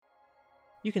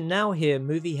You can now hear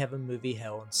Movie Heaven, Movie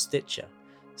Hell on Stitcher.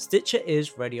 Stitcher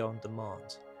is radio on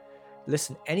demand.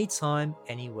 Listen anytime,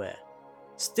 anywhere.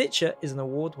 Stitcher is an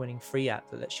award-winning free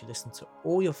app that lets you listen to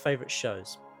all your favourite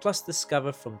shows, plus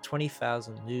discover from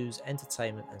 20,000 news,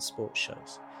 entertainment and sports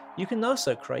shows. You can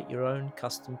also create your own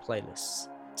custom playlists.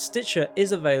 Stitcher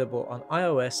is available on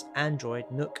iOS, Android,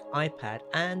 Nook, iPad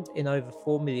and in over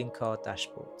 4 million car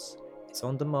dashboards. It's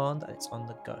on demand and it's on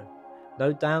the go.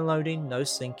 No downloading, no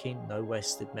syncing, no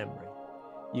wasted memory.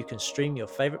 You can stream your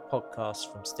favourite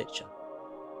podcasts from Stitcher.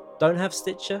 Don't have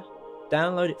Stitcher?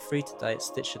 Download it free today at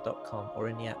Stitcher.com or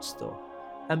in the App Store.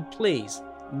 And please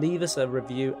leave us a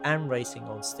review and rating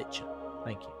on Stitcher.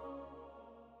 Thank you.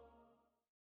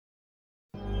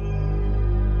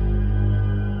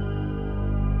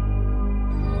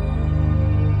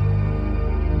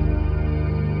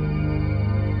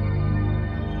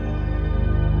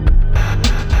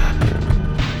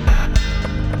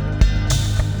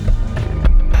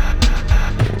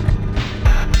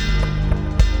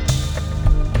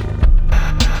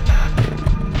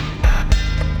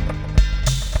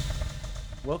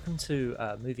 Welcome to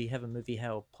Movie Heaven, Movie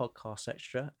Hell podcast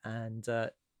extra, and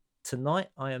tonight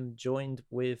I am joined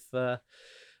with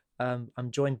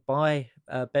I'm joined by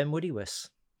Ben Woodywis.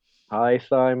 Hi,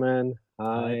 Simon.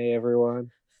 Hi,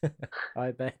 everyone.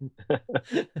 Hi, Ben.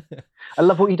 I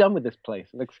love what you've done with this place.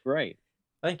 It looks great.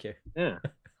 Thank you. Yeah.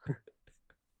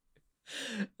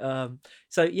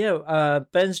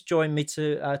 Ben's joined me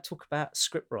to talk about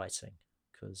script writing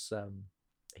because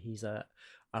he's a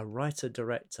writer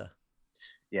director.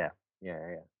 Yeah.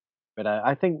 But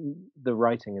I think the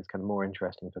writing is kind of more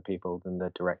interesting for people than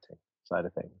the directing side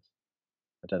of things.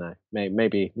 I don't know.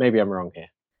 Maybe I'm wrong here.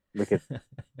 We could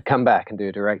come back and do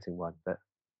a directing one, but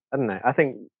I don't know. I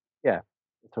think let's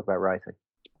talk about writing.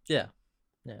 Yeah.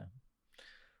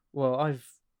 Well, I've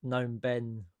known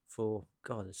Ben for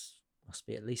this must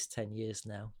be at least 10 years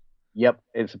now. Yep,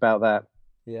 it's about that.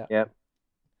 Yeah. Yep.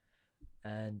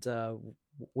 And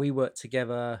we worked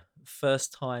together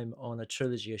first time on a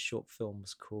trilogy of short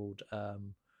films called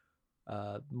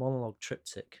Monologue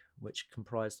Triptych, which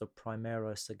comprised of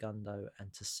Primero, Segundo,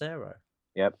 and Tercero.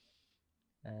 Yep.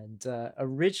 And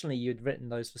originally you'd written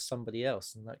those for somebody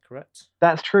else, isn't that correct?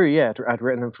 That's true, yeah. I'd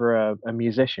written them for a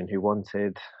musician who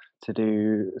wanted to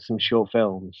do some short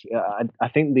films. I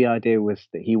think the idea was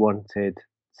that he wanted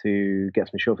to get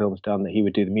some short films done that he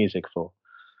would do the music for.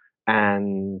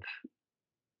 And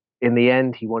in the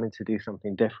end, he wanted to do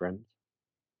something different.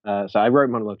 So I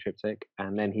wrote Monologue Triptych,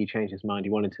 and then he changed his mind.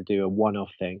 He wanted to do a one-off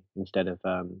thing instead of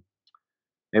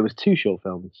it was two short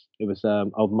films. It was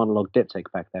old Monologue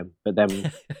Diptych back then. But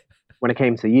then when it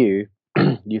came to you,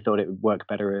 you thought it would work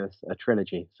better as a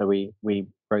trilogy. So we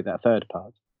wrote that third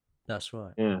part. That's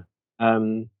right. Yeah.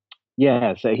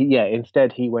 So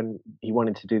instead he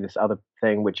wanted to do this other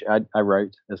thing which I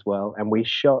wrote as well, and we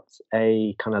shot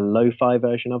a kind of lo-fi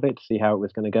version of it to see how it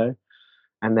was going to go,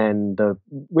 and then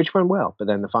which went well, but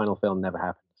then the final film never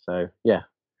happened. So yeah,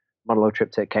 Monologue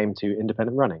Triptych came to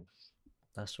independent running.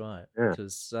 That's right. Yeah.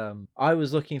 Because I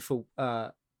was looking for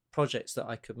projects that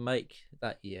I could make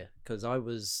that year because I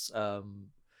was sort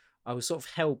of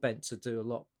hell bent to do a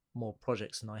lot more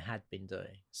projects than I had been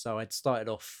doing. So I'd started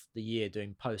off the year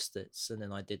doing post-its, and then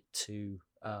I did two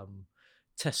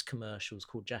test commercials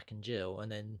called Jack and Jill, and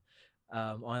then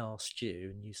I asked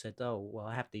you, and you said, "Oh, well,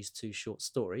 I have these two short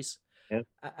stories,"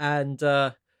 and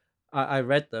I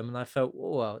read them, and I felt,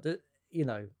 "Oh, well,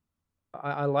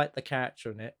 I like the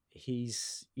character in it.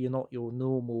 You're not your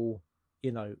normal."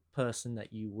 Person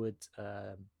that you would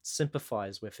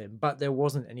sympathize with him, but there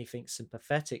wasn't anything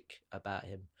sympathetic about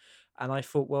him. And I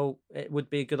thought, well, it would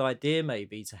be a good idea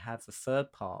maybe to have the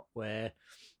third part where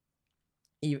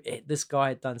this guy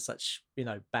had done such,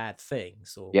 bad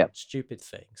things or stupid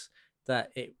things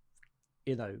that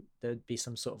there'd be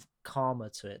some sort of karma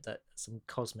to it, that some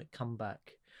cosmic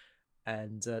comeback.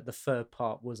 And the third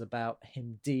part was about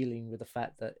him dealing with the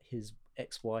fact that his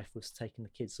ex-wife was taking the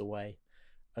kids away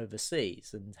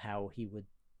overseas and how he would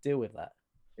deal with that.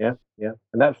 Yeah,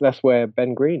 and that's where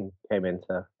Ben Green came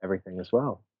into everything as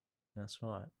well. That's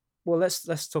right. Well,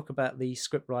 let's talk about the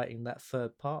script writing, that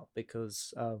third part,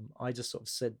 because I just sort of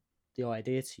said the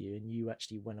idea to you, and you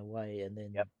actually went away and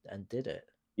then and did it.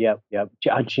 Yep.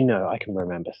 I can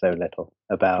remember so little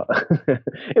about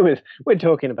we're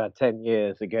talking about 10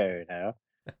 years ago now.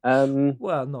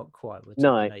 Well, not quite. We're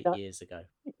talking 8 years ago.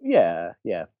 Yeah.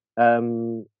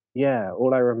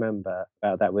 All I remember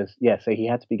about that was, so he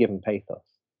had to be given pathos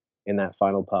in that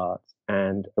final part.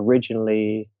 And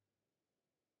originally,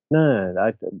 no,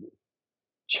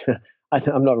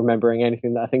 I'm not remembering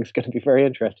anything that I think is going to be very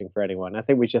interesting for anyone. I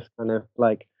think we just kind of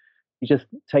You just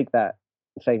take that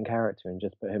same character and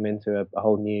just put him into a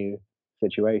whole new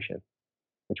situation,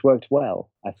 which worked well,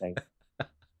 I think.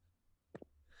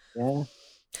 Yeah.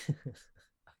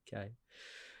 Okay.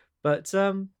 But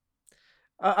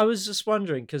I was just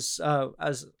wondering because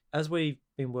as we've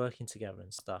been working together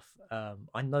and stuff,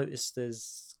 I noticed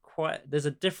there's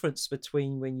a difference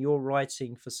between when you're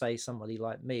writing for say somebody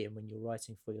like me and when you're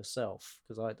writing for yourself.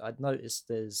 Because I'd noticed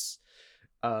there's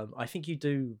I think you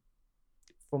do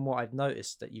from what I've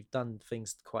noticed that you've done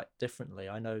things quite differently.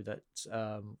 I know that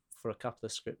for a couple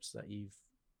of scripts that you've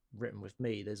written with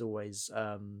me, there's always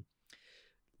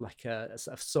like a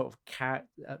sort of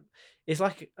character. It's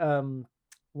like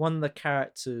one of the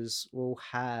characters will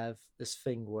have this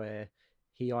thing where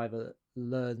he either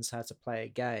learns how to play a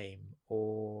game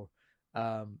or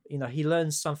he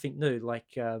learns something new.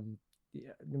 Like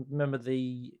remember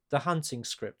the hunting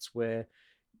script where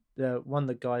the one of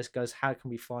the guys goes, "How can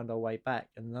we find our way back?"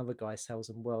 And another guy tells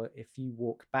him, "Well, if you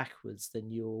walk backwards,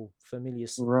 then you'll familiar."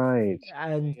 Right.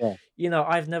 And Yeah.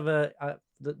 I've never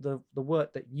the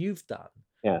work that you've done.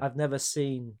 Yeah. I've never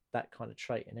seen that kind of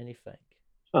trait in anything.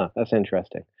 Huh, that's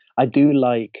interesting. I do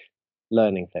like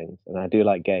learning things, and I do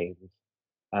like games.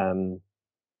 Um,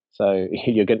 so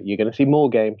you're gonna see more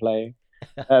gameplay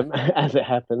as it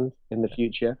happens in the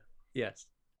future. Yes.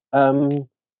 Um,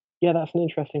 yeah, that's an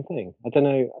interesting thing. I don't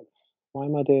know why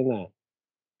am I doing that.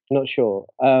 Not sure.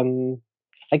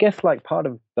 I guess like part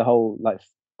of the whole like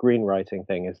screenwriting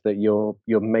thing is that you're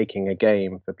making a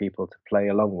game for people to play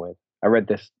along with. I read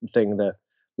this thing that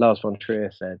Lars von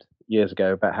Trier said years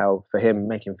ago about how for him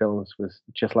making films was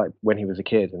just like when he was a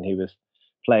kid and he was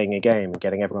playing a game and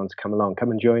getting everyone to come along,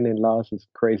 come and join in Lars's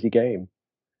crazy game.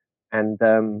 And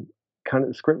kind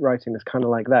of script writing is kind of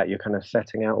like that. You're kind of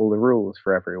setting out all the rules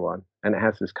for everyone, and it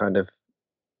has this kind of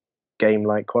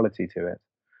game-like quality to it.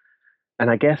 And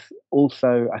I guess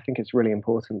also, I think it's really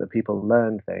important that people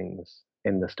learn things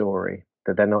in the story,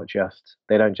 that they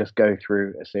don't just go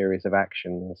through a series of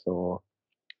actions or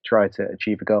try to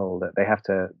achieve a goal, that they have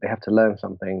to learn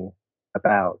something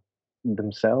about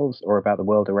themselves or about the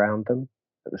world around them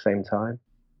at the same time.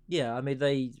 Yeah, I mean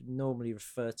they normally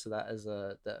refer to that as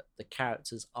the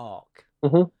character's arc.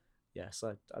 Hmm. Yes,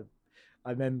 I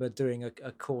remember doing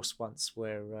a course once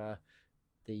where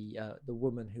the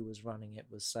woman who was running it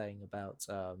was saying about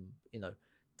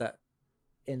that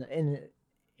in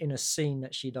in a scene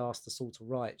that she'd asked us all to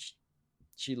write,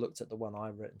 she looked at the one I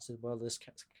wrote and said, "Well, this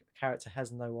character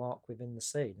has no arc within the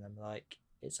scene." And I'm like,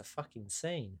 "It's a fucking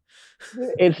scene."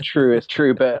 It's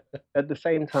true, but at the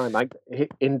same time,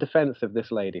 in defense of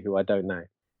this lady who I don't know,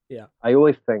 Yeah, I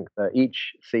always think that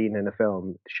each scene in a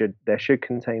film should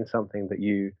contain something that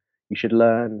you should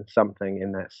learn something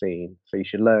in that scene. So you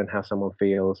should learn how someone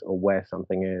feels or where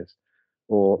something is,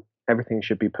 or everything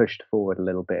should be pushed forward a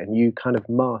little bit. And you kind of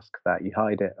mask that, you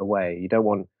hide it away. You don't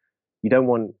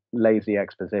want lazy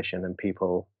exposition and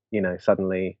people,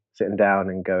 suddenly sitting down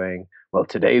and going, "Well,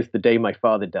 today's the day my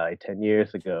father died 10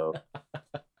 years ago.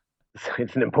 So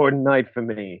it's an important night for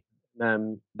me."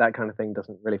 That kind of thing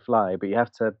doesn't really fly. But you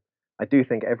have to. I do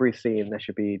think every scene there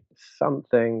should be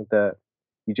something that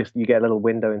you get a little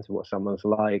window into what someone's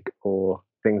like, or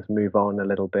things move on a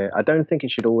little bit. I don't think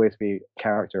it should always be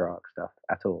character arc stuff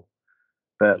at all.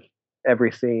 But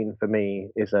every scene for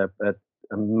me is a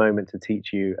moment to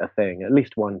teach you a thing, at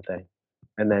least one thing,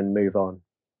 and then move on.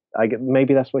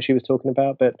 Maybe that's what she was talking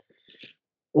about, but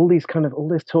all this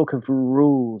talk of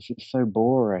rules is so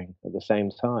boring at the same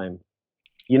time.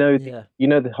 yeah.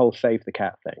 The whole save the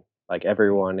cat thing. Like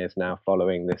everyone is now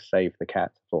following this save the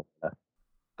cat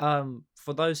formula.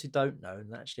 For those who don't know,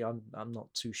 and actually I'm not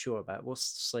too sure about what's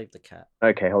Save the Cat.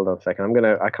 Okay, hold on a second.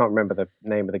 I can't remember the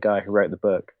name of the guy who wrote the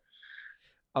book.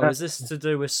 Oh, Uh, is this to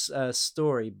do with a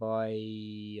story by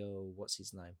what's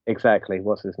his name? exactly.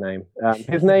 What's his name?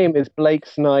 His name is Blake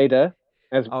Snyder,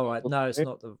 as we All right, all no, it's know.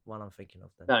 not the one I'm thinking of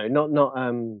then. No, not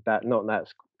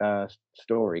that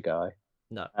story guy.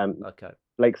 No, Um, okay.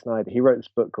 Blake Snyder. He wrote this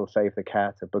book called Save the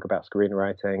Cat, a book about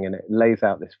screenwriting, and it lays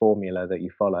out this formula that you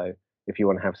follow if you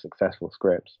want to have successful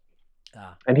scripts.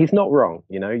 Ah, And he's not wrong.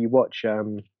 You watch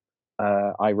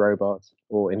iRobot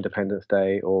or Independence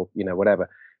Day or whatever.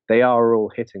 They are all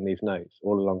hitting these notes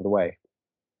all along the way,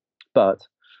 but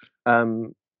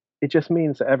um, it just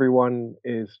means that everyone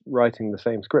is writing the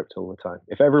same script all the time.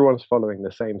 If everyone's following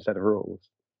the same set of rules,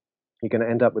 you're going to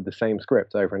end up with the same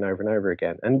script over and over and over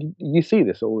again. And you see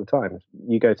this all the time.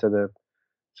 You go to the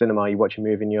cinema, you watch a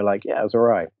movie, and you're like, "Yeah, it was all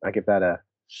right. I give that a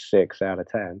 6 out of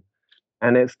 10."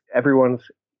 And it's everyone's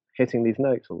hitting these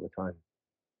notes all the time.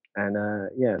 And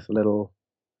yeah, it's a little.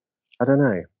 I don't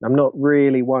know. I'm not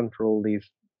really one for all these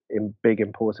big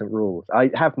important rules.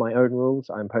 I have my own rules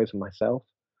I impose on myself,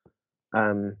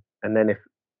 and then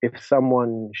if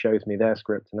someone shows me their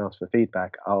script and asks for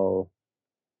feedback, I'll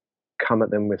come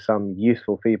at them with some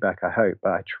useful feedback, I hope,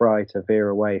 but I try to veer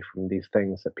away from these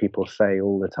things that people say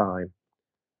all the time,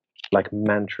 like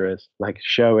mantras, like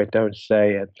 "show it, don't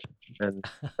say it," and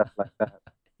stuff like that.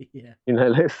 Yeah. You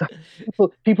know,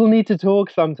 people need to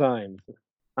talk sometimes.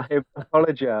 I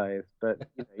apologize, but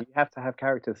you know, you have to have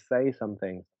characters say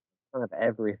something, kind of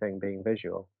everything being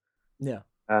visual. Yeah.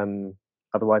 Um,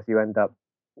 Otherwise, you end up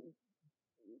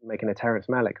making a Terrence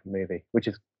Malick movie, which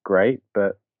is great,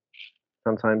 but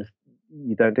sometimes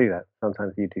you don't do that.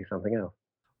 Sometimes you do something else.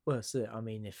 Well, that's it. I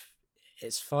mean, if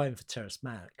it's fine for Terrence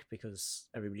Malick because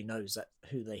everybody knows that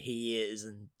he is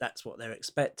and that's what they're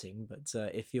expecting. But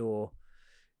if you're,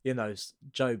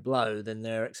 Joe Blow, then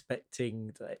they're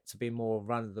expecting it to be more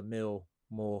run of the mill,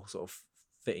 more sort of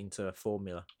fitting to a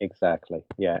formula. Exactly.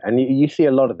 Yeah, and you see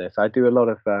a lot of this. I do a lot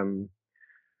of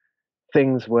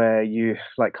things where you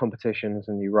like competitions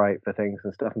and you write for things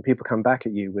and stuff, and people come back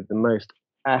at you with the most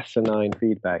asinine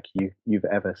feedback you've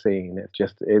ever seen.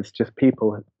 It's just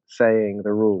people saying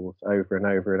the rules over and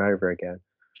over and over again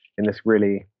in this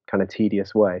really kind of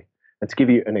tedious way. And to give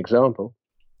you an example,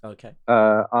 Okay.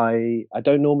 I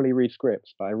don't normally read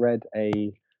scripts, but I read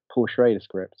a Paul Schrader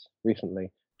script recently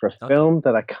for a Okay. film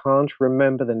that I can't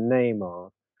remember the name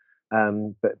of.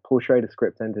 But Paul Schrader's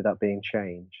script ended up being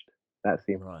changed. That's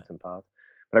the Right. important part.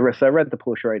 But I read the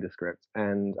Paul Schrader script,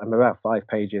 and I'm about 5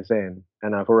 pages in,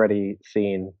 and I've already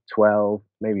seen 12,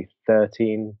 maybe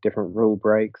 13 different rule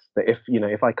breaks. That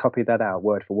if I copy that out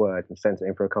word for word and sent it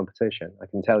in for a competition, I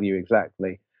can tell you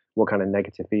exactly what kind of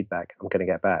negative feedback I'm going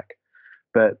to get back.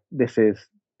 But this is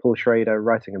Paul Schrader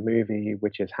writing a movie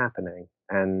which is happening,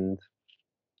 and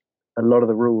a lot of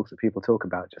the rules that people talk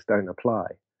about just don't apply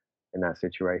in that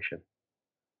situation.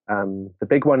 The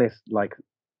big one is like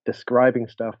describing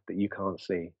stuff that you can't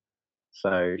see.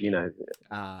 So,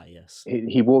 Ah, yes.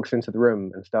 he walks into the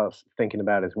room and starts thinking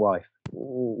about his wife.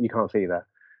 You can't see that.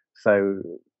 So,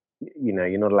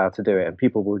 you're not allowed to do it. And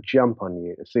people will jump on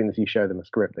you as soon as you show them a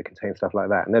script that contains stuff like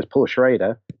that. And there's Paul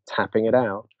Schrader tapping it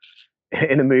out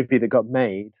in a movie that got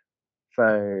made.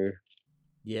 So,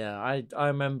 Yeah, I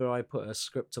remember I put a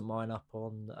script of mine up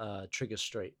on Trigger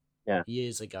Street yeah,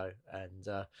 years ago, and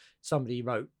somebody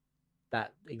wrote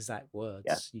that exact yeah,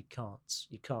 words. You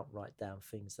can't write down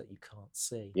things that you can't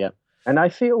see. yeah. And I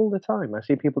see it all the time. I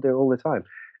see people do it all the time.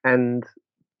 And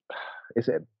is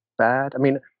it bad? I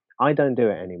mean, I don't do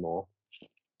it anymore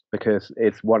because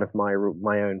it's one of my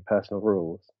own personal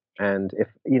rules. And if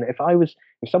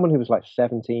someone who was like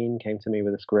 17 came to me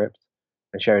with a script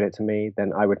and showed it to me,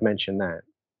 then I would mention that,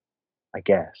 I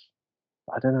guess.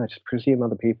 I don't know. I just presume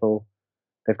other people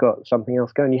they've got something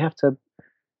else going. You have to,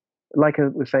 like I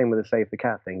was saying with the Save the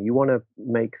Cat thing, you want to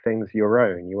make things your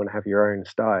own. You want to have your own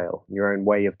style, your own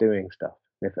way of doing stuff.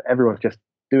 If everyone's just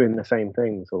doing the same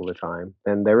things all the time,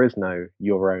 then there is no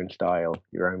your own style,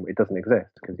 your own. It doesn't exist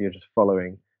because you're just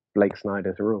following Blake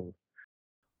Snyder's rules.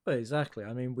 Well, exactly.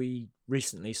 I mean, we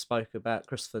recently spoke about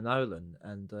Christopher Nolan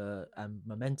and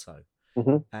Memento,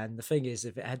 Hmm. and the thing is,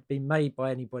 if it had been made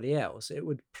by anybody else, it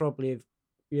would probably have,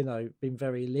 been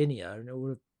very linear, and it would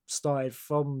have started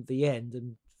from the end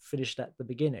and finished at the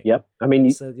beginning Yep. I mean,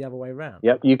 instead of the other way around.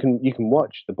 yep. You can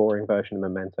watch the boring version of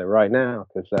Memento right now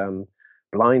because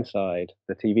Blindside,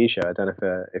 the TV show. I don't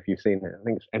know if you've seen it. I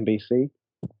think it's NBC.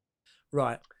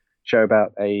 Right. Show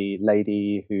about a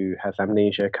lady who has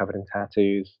amnesia covered in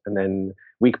tattoos, and then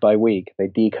week by week they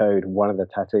decode one of the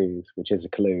tattoos, which is a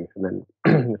clue, and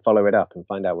then follow it up and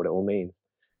find out what it all means.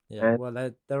 Yeah. And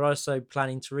Well, they're also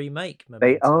planning to remake they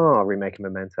Memento. are remaking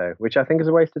Memento, which I think is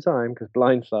a waste of time because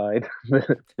Blindside,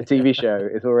 the TV show,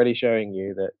 is already showing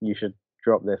you that you should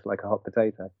drop this like a hot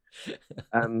potato.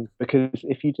 Because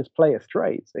if you just play it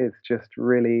straight, it's just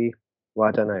really, well,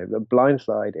 I don't know. The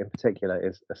Blindside in particular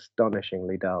is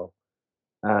astonishingly dull.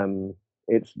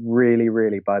 It's really,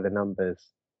 really by the numbers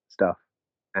stuff,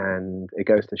 and it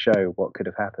goes to show what could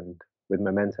have happened with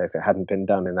Memento if it hadn't been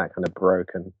done in that kind of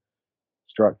broken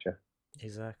structure.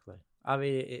 Exactly. I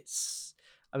mean,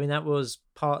 that was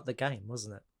part of the game,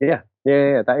 wasn't it? Yeah, yeah,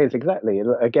 yeah, yeah, that is exactly.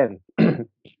 Again,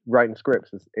 writing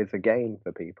scripts is a game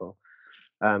for people.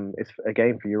 It's a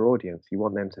game for your audience. You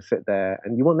want them to sit there,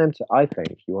 and you want them to. I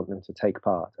think you want them to take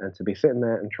part and to be sitting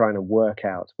there and trying to work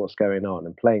out what's going on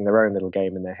and playing their own little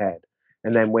game in their head.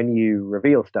 And then when you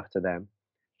reveal stuff to them,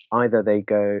 either they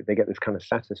get this kind of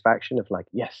satisfaction of like,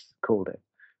 yes, called it,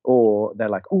 or they're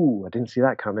like, ooh, I didn't see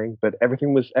that coming, but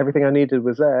everything I needed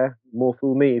was there. More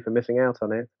fool me for missing out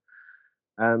on it.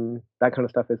 That kind of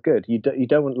stuff is good. You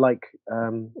don't want like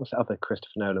what's the other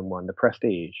Christopher Nolan one, The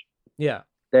Prestige. Yeah.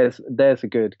 There's a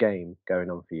good game going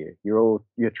on for you.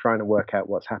 You're trying to work out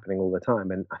what's happening all the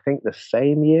time. And I think the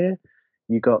same year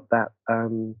you got that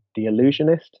The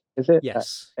Illusionist, is it? That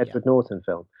Yes. Yeah. Edward Norton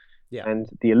film. Yeah. And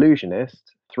The Illusionist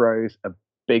throws a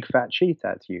big fat cheat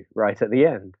at you right at the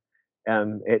end.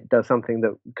 It does something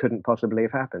that couldn't possibly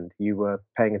have happened. You were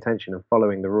paying attention and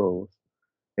following the rules.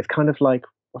 It's kind of like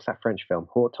what's that French film?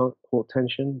 Haute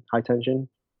Tension, High Tension.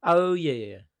 Oh yeah, yeah,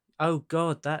 yeah. Oh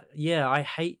god, that yeah, I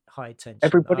hate High Tension.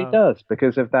 Everybody does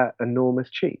because of that enormous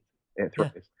cheat it Yeah,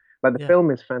 throws. Like the yeah. film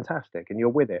is fantastic, and you're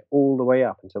with it all the way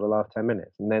up until the last 10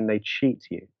 minutes, and then they cheat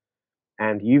you,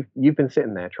 and you've been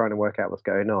sitting there trying to work out what's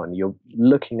going on. You're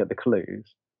looking at the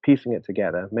clues, piecing it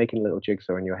together, making a little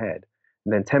jigsaw in your head,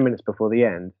 and then 10 minutes before the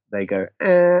end, they go,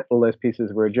 all those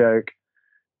pieces were a joke.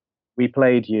 We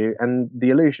played you, and The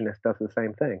Illusionist does the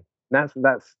same thing. That's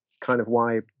kind of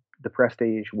why The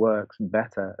Prestige works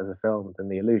better as a film than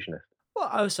The Illusionist. Well,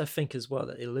 I also think as well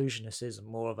that Illusionist is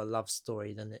more of a love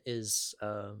story than it is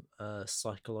a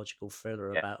psychological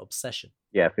thriller Yeah, about obsession.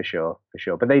 yeah, for sure, for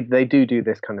sure. But they do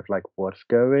this kind of like what's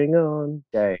going on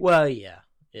game. Well, yeah,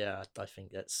 yeah. I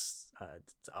think that's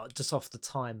just off the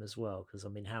time as well, because I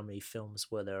mean, how many films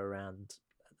were there around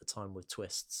at the time with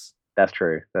twists? That's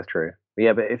true. That's true. But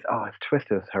yeah, but it's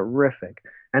Twister is horrific,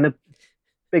 and a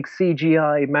big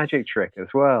CGI magic trick as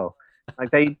well.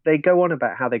 Like they go on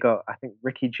about how they got I think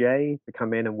Ricky Jay to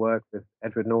come in and work with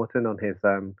Edward Norton on his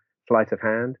sleight of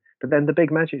hand, but then the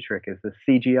big magic trick is the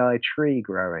CGI tree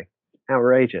growing.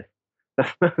 Outrageous.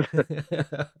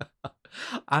 I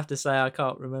have to say I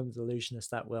can't remember the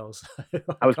Illusionist that well, so I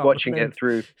I was can't watching it remember.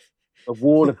 through a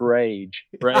wall of rage,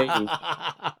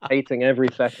 hating every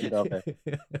second of it.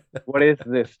 What is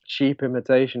this cheap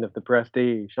imitation of The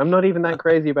Prestige? I'm not even that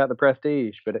crazy about The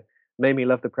Prestige, but it made me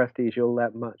love The Prestige all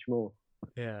that much more.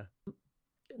 Yeah.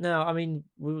 Now, I mean,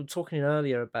 we were talking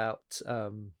earlier about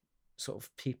sort of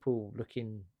people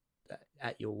looking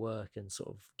at your work and sort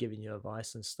of giving you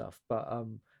advice and stuff, but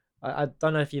I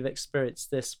don't know if you've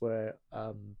experienced this where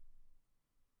I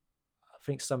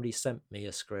think somebody sent me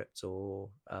a script or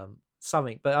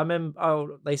something, but I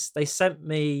remember they sent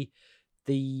me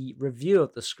the review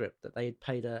of the script that they had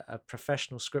paid a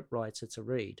professional script writer to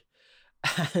read.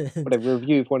 What And a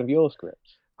review of one of your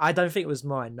scripts. I don't think it was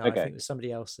mine. No, I think Okay. it was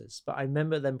somebody else's. But I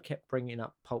remember them kept bringing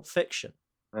up Pulp Fiction,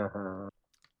 Uh-huh.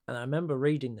 and I remember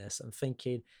reading this and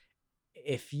thinking,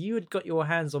 if you had got your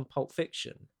hands on Pulp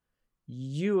Fiction,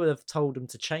 you would have told them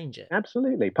to change it.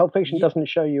 Absolutely. Pulp Fiction Yeah, doesn't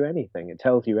show you anything. It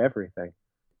tells you everything.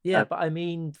 yeah, Uh, but I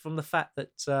mean, from the fact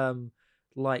that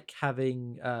like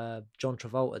having John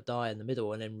Travolta die in the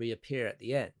middle and then reappear at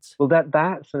the end. well,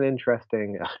 that's an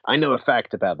interesting. I know a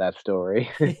fact about that story.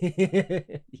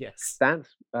 Yes. That's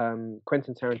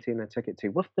Quentin Tarantino took it to.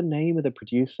 What's the name of the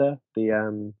producer?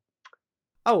 The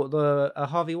Oh, the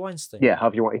Harvey Weinstein. Yeah,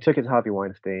 Harvey. He took it to Harvey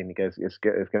Weinstein. He goes, It's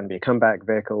going to be a comeback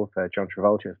vehicle for John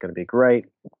Travolta. It's going to be great."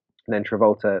 And then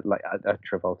Travolta,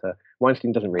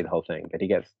 Weinstein doesn't read the whole thing, but he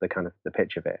gets the kind of the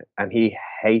pitch of it, and he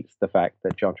hates the fact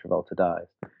that John Travolta dies.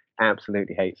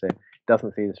 Absolutely hates it.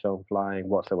 Doesn't see this film flying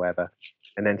whatsoever.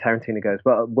 And then Tarantino goes,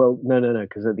 "Well, no,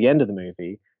 because at the end of the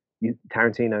movie,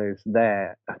 Tarantino's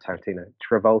there.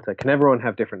 Travolta. Can everyone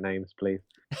have different names, please?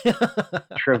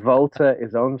 Travolta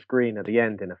is on screen at the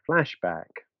end in a flashback."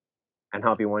 And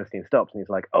Harvey Weinstein stops and he's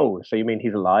like, "Oh, so you mean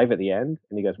he's alive at the end?"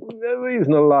 And he goes, "Well, no, he's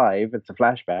not alive. It's a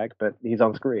flashback, but he's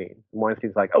on screen." And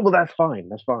Weinstein's like, "Oh, well, that's fine.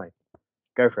 That's fine.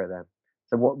 Go for it then."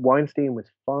 So what Weinstein was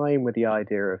fine with the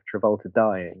idea of Travolta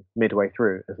dying midway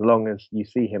through, as long as you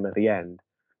see him at the end,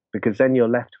 because then you're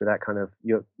left with that kind of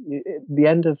the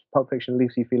end of Pulp Fiction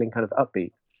leaves you feeling kind of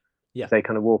upbeat Yeah. as they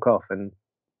kind of walk off, and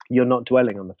you're not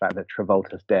dwelling on the fact that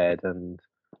Travolta's dead and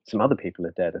some other people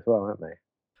are dead as well, aren't they?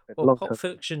 It's a Well, long Pulp time.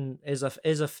 Fiction is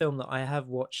a film that I have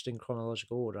watched in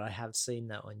chronological order. I have seen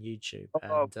that on YouTube,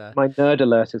 Oh, and my nerd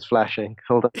alert is flashing.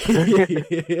 Hold on.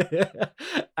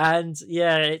 and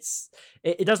yeah,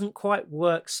 it doesn't quite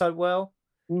work so well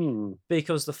Hmm.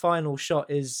 because the final shot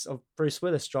is of Bruce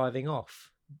Willis driving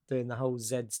off, doing the whole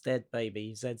 "Zed's dead,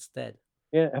 baby, Zed's dead."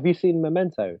 Yeah, have you seen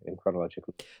Memento in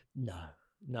chronological? No,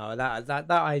 no, that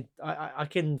I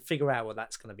can figure out what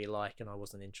that's going to be like, and I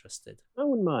wasn't interested. I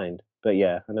wouldn't mind, but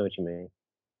yeah, I know what you mean.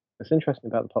 It's interesting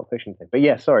about the Pulp Fiction thing. But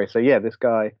yeah, sorry. So yeah, this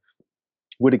guy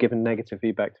would have given negative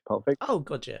feedback to Pulp Fiction. Oh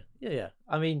god, yeah, yeah, yeah.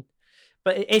 I mean,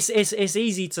 but it's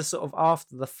easy to sort of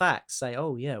after the fact say,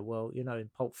 oh yeah, well, you know, in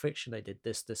Pulp Fiction they did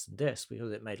this, this, and this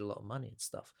because it made a lot of money and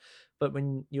stuff. But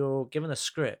when you're given a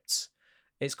script,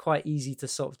 it's quite easy to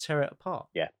sort of tear it apart.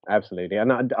 Yeah, absolutely.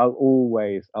 And I'll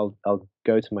always, I'll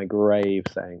go to my grave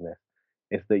saying this,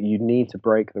 is that you need to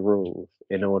break the rules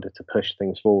in order to push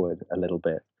things forward a little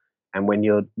bit. And when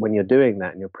you're doing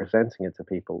that and you're presenting it to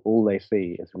people, all they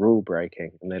see is rule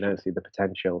breaking, and they don't see the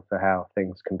potential for how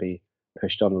things can be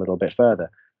pushed on a little bit further.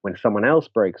 When someone else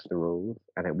breaks the rules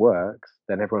and it works,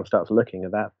 then everyone starts looking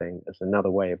at that thing as another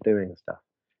way of doing stuff.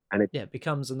 And it Yeah, it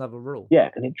becomes another rule. Yeah,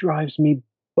 and it drives me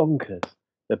bonkers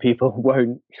that people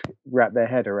won't wrap their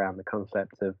head around the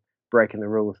concept of breaking the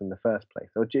rules in the first place,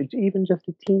 or even just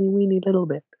a teeny weeny little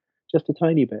bit, just a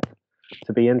tiny bit,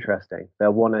 to be interesting.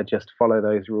 They'll want to just follow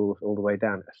those rules all the way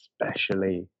down,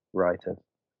 especially writers.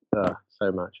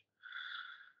 So much.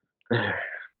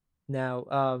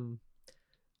 Now,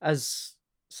 as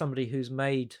somebody who's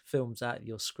made films out of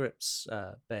your scripts,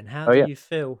 Ben, how Oh do yeah, you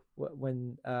feel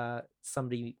when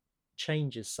somebody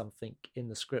changes something in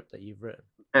the script that you've written?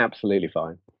 absolutely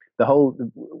fine. The whole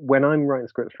When I'm writing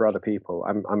scripts for other people,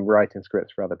 I'm writing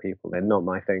scripts for other people. They're not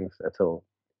my things at all.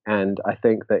 And I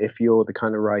think that if you're the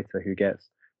kind of writer who gets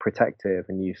protective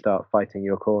and you start fighting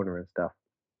your corner and stuff,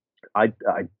 I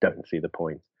don't see the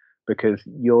point, because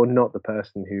you're not the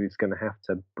person who's going to have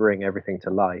to bring everything to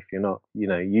life. You're not,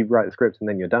 you write the script and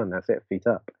then you're done. That's it, feet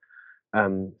up.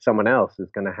 Someone else is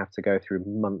going to have to go through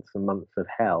months and months of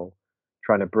hell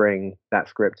trying to bring that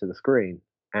script to the screen.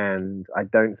 And I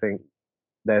don't think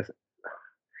there's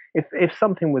if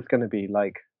something was going to be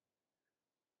like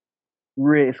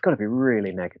it's got to be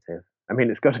really negative. I mean,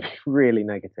 it's got to be really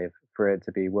negative for it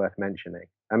to be worth mentioning.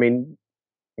 I mean,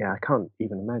 yeah, I can't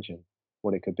even imagine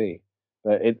what it could be.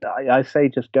 But I say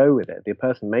just go with it. The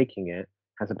person making it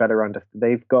has a better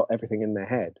they've got everything in their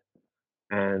head,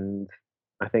 and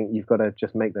I think you've got to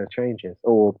just make those changes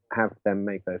or have them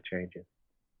make those changes.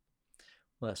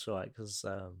 Well, that's right, because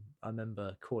I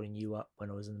remember calling you up when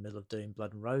I was in the middle of doing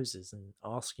Blood and Roses and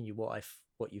asking you what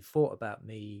you thought about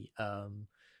me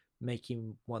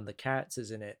making one of the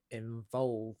characters in it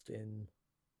involved in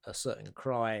a certain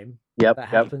crime Yep, that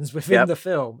yep, happens within yep, the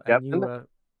film, yep, and you were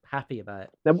happy about it.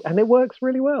 and it works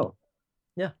really well.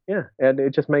 Yeah, Yeah, and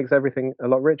it just makes everything a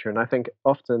lot richer. And I think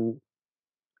often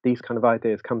these kind of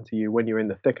ideas come to you when you're in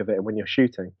the thick of it and when you're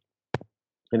shooting.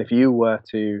 And if you were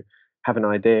to have an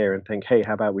idea and think, "Hey,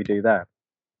 how about we do that?"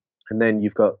 And then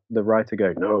you've got the writer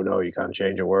go, "No, no, you can't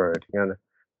change a word."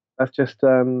 That's just,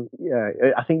 yeah.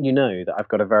 I think that I've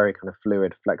got a very kind of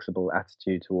fluid, flexible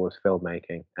attitude towards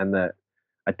filmmaking, and that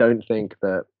I don't think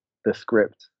that the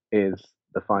script is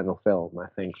the final film. I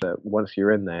think that once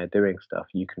you're in there doing stuff,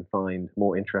 you can find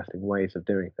more interesting ways of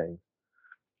doing things.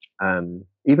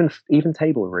 Even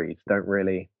table reads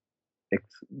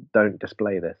don't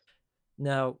display this.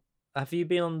 now, have you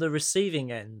been on the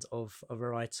receiving end of a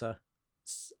writer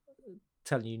s-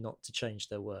 telling you not to change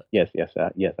their work? Yes, yes,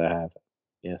 yes, I have.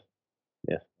 Yes,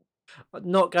 yes.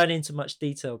 Not going into much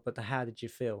detail, but how did you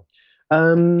feel?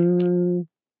 Um,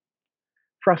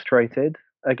 Frustrated.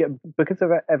 Again, because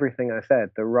of everything I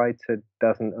said, the writer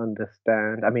doesn't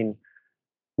understand. I mean,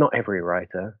 not every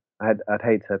writer. I'd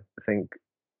hate to think.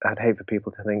 I'd hate for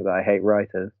people to think that I hate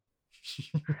writers.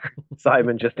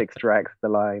 Simon just extracts the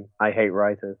line, "I hate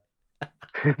writers,"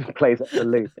 plays it on a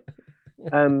loop.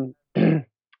 Um,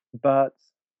 but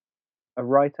a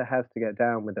writer has to get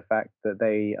down with the fact that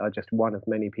they are just one of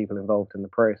many people involved in the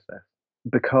process.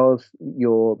 Because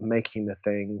you're making the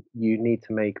thing, you need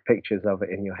to make pictures of it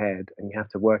in your head, and you have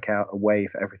to work out a way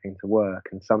for everything to work.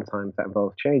 And sometimes that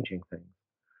involves changing things,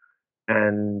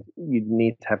 and you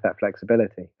need to have that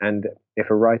flexibility. And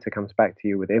if a writer comes back to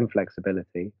you with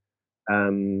inflexibility,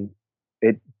 um,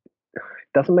 it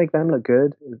doesn't make them look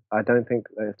good. I don't think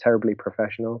they're terribly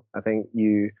professional. I think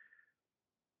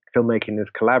filmmaking is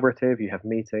collaborative. You have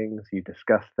meetings, you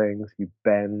discuss things, you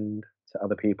bend to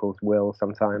other people's will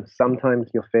sometimes. Sometimes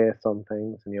you're fierce on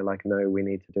things and you're like, no, we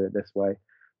need to do it this way.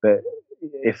 But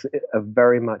it's a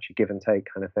very much a give and take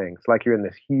kind of thing. It's like you're in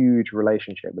this huge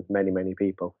relationship with many, many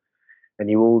people, and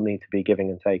you all need to be giving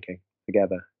and taking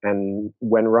together. And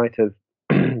when writers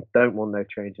don't want those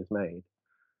changes made,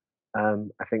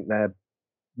 I think they're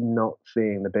not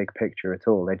seeing the big picture at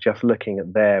all. They're just looking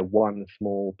at their one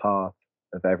small part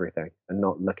of everything and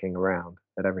not looking around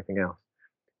at everything else.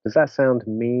 Does that sound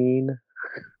mean?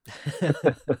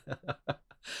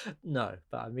 No,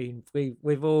 but I mean,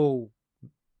 we've all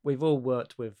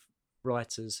worked with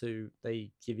writers who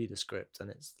they give you the script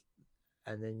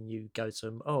and then you go to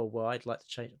them. Oh well, I'd like to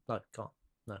change. No, can't.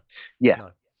 No, Yeah.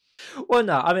 no. Well,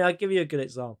 no. I mean, I'll give you a good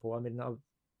example. I mean,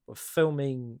 we're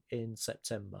filming in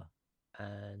September,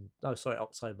 and no, sorry,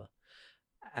 October,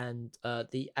 and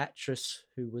the actress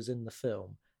who was in the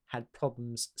film had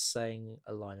problems saying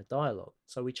a line of dialogue,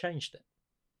 so we changed it.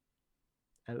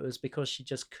 And it was because she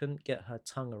just couldn't get her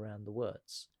tongue around the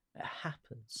words. It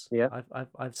happens. Yeah,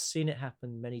 I've seen it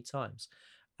happen many times,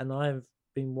 and I've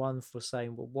been one for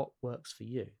saying, well, what works for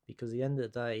you? Because at the end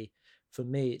of the day, for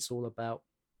me, it's all about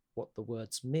what the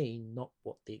words mean, not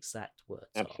what the exact words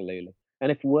are. absolutely.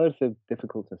 And if words are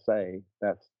difficult to say,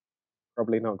 that's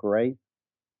probably not great.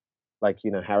 Like,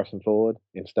 Harrison Ford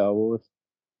in Star Wars.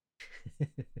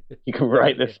 You can Yeah,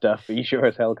 write this stuff, but you sure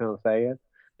as hell can't say it.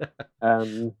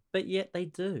 Um, but yet they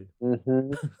do.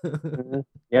 mhm, mhm.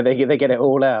 Yeah, they get it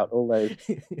all out, all those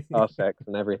parsecs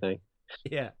and everything.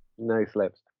 Yeah. No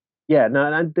slips. Yeah,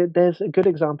 no, and there's a good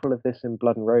example of this in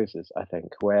Blood and Roses, I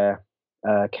think, where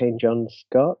Kane John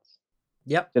Scott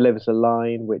Yep. delivers a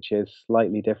line which is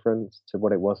slightly different to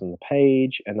what it was on the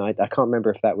page, and I can't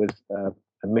remember if that was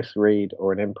a misread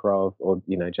or an improv or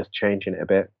just changing it a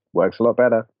bit. Works a lot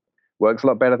better. Works a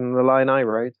lot better than the line I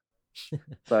wrote.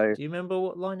 So, Do you remember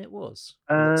what line it was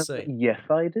or what scene? yes,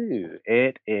 I do.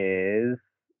 It is.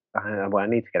 Well, I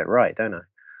need to get it right, don't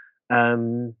I?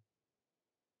 Um,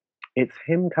 it's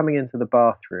him coming into the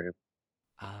bathroom,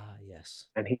 Ah, yes.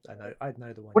 and he. I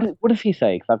know the one What you're does, what talking does he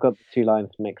say? Because I've got the two lines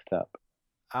mixed up.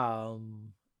 about.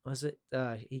 Was it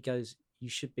he goes, you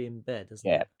should be in bed, isn't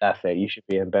Yeah, it? that's it. You should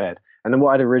be in bed. And then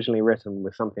what I'd originally written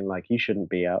was something like, "You shouldn't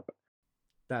be up,"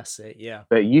 That's it, yeah.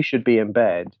 but "You should be in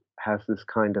bed" has this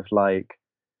kind of like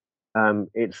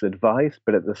it's advice,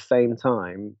 but at the same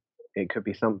time, it could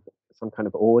be some kind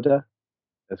of order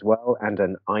as well, and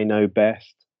an "I know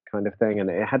best" kind of thing, and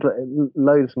it had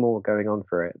loads more going on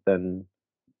for it than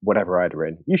whatever I'd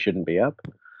written. You shouldn't be up.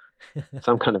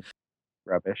 Some kind of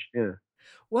rubbish. Yeah.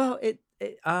 Well, it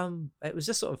was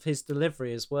just sort of his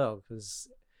delivery as well, because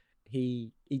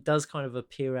he does kind of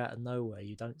appear out of nowhere.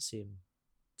 You don't see him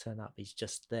turn up. He's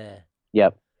just there,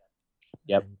 Yep.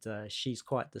 Yep. and she's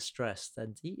quite distressed.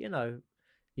 And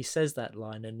he says that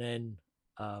line, and then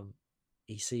um,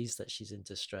 he sees that she's in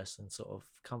distress and sort of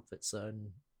comforts her,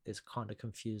 and is kind of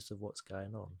confused of what's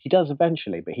going on. He does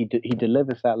eventually, but he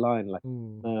delivers that line like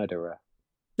Mm. a murderer,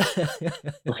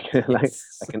 like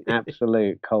Yes. like an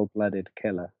absolute cold-blooded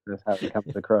killer. That's how he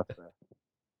comes across there.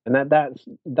 And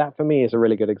that for me is a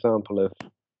really good example of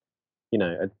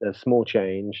a small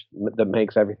change that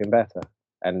makes everything better.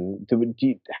 And do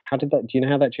you know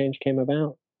how that change came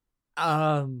about?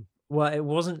 Well, it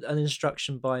wasn't an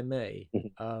instruction by me.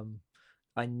 Mhm,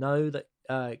 I know that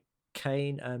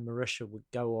Kane and Marisha would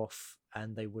go off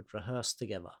and they would rehearse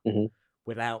together mhm.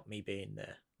 without me being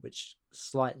there, which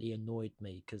slightly annoyed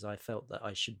me because I felt that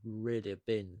I should really have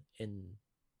been in,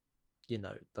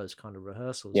 those kind of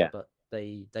rehearsals. Yeah, But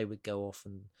they would go off,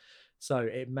 and so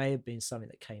it may have been something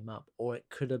that came up, or it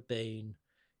could have been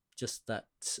just that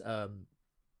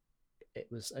it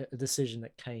was a decision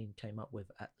that Kane came up with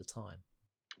at the time.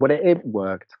 well, it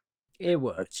worked. It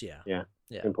Worked. worked, yeah, Yeah,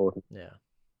 yeah, important. yeah,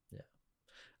 yeah.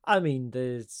 I mean,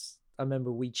 I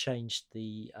remember we changed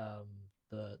the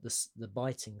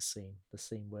biting scene, the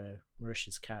scene where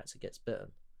Marisha's character gets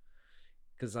bitten,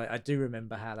 because I do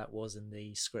remember how that was in the That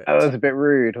was script. a bit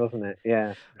rude, wasn't it? Yeah.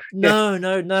 Yeah. No,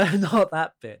 no, no, not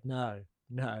that bit. No,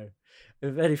 no.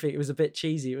 If anything, it was a bit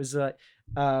cheesy. It was like,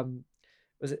 um,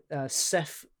 was it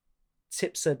Seth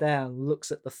tips her down,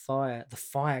 looks at the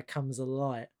fire comes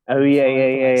alight Oh in the yeah, yeah, yeah,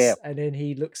 yeah, fireplace, and then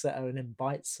he looks at her and then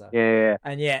bites her. yeah, yeah.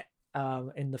 And yet,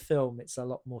 in the film, it's a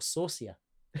lot more saucier.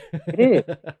 It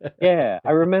is. Yeah,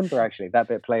 I remember actually that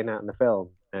bit playing out in the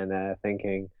film and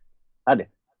thinking, I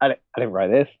didn't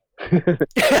write this.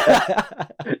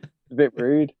 It's a bit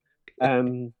rude,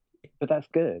 but that's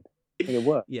good. I think it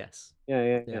worked. Yes. Yeah,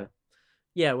 yeah, yeah. Yeah.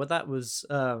 Yeah. Well, that was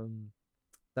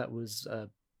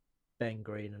Ben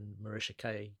Green and Marisha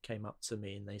Kay came up to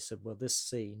me and they said, "Well, this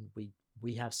scene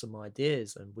we have some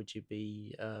ideas, and would you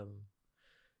be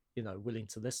willing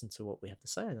to listen to what we have to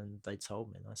say?" And they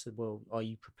told me, and I said, "Well, are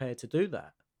you prepared to do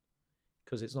that?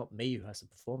 Because it's not me who has to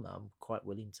perform that. I'm quite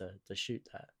willing to shoot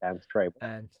that." Damn straight.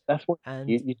 And That's what and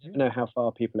you never know how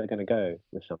far people are going to go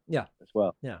with something yeah, as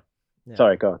well. yeah, yeah.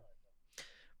 Sorry, go on.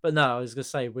 But no, I was gonna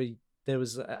say there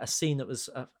was a scene that was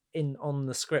in on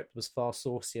the script was far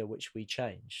saucier, which we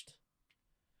changed.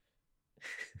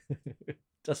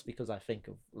 Just because I think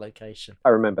of location. I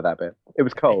remember that bit. It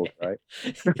was cold, right?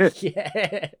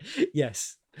 Yeah.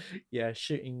 Yes. Yeah.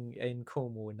 Shooting in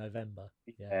Cornwall in November.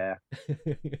 Yeah.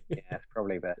 Yeah, yeah. It's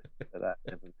probably best that that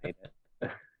never made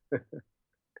it.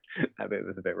 That bit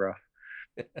was a bit rough.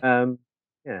 Um,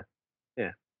 yeah,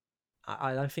 yeah.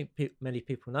 I don't think many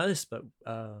people know this, but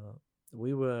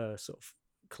we were sort of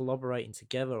collaborating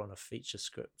together on a feature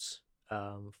script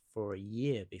for a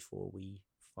year before we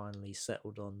finally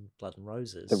settled on Blood and The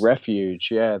Roses. Refuge,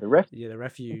 yeah, Yeah, The The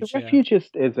Refuge. Yeah. Refuge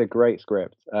is a great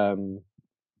script.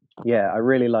 Yeah, I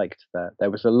really liked that.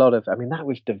 There was a lot of, I mean, that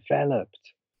was developed.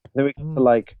 Then we got to, Mm,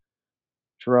 like,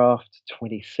 draft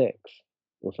 26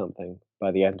 or something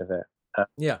by the end of it. Uh,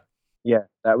 yeah. yeah,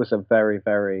 that was a very,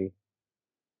 very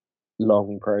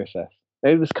long process.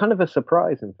 It was kind of a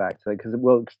surprise, in fact, because,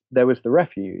 well, there was The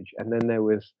Refuge, and then there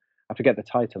was, I forget the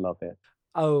title of it.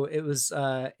 Oh, it was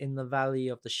in the Valley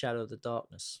of the Shadow of the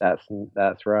Darkness.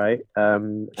 That's right.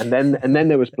 And then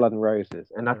there was Blood and Roses,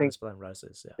 and I There think was Blood and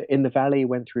Roses. Yeah. In the Valley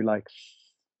went through, like,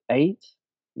 8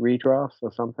 redrafts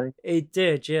or something. It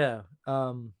did. Yeah.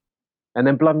 And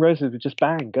then Blood and Roses was just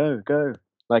bang, go, go.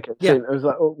 Like, it Yeah. seemed it was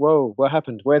like, "Oh, whoa, what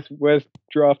happened? Where's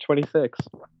draft 26?"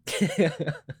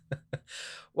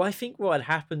 Well, I think what had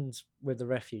happened with The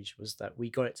Refuge was that we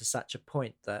got it to such a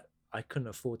point that I couldn't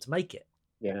afford to make it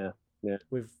Yeah, yeah.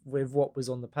 with what was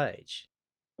on the page.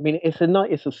 I mean, it's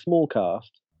a small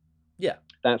cast. Yeah,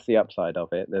 That's the upside of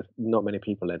it. There's not many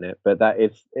people in it, but that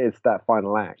it's that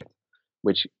final act,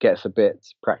 which gets a bit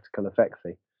practical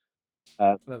effectsy.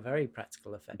 Uh, but very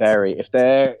practical effects. very. If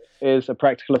there is a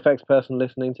practical effects person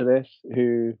listening to this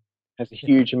who has a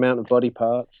huge amount of body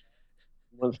parts,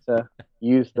 wants to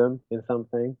use them in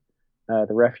something, The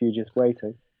Refuge is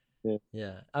waiting. Yeah,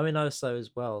 Yeah, I mean also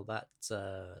as well that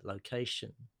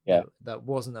location yeah, that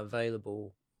wasn't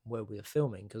available where we were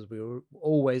filming because we were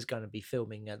always going to be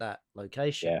filming at that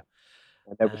location, yeah.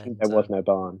 And and there was no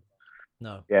barn.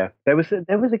 no. Yeah, there was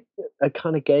a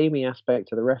kind of gamey aspect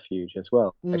to The Refuge as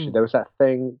well. Actually, Mm, there was that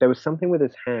thing. There was something with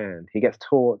his hand. He gets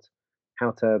taught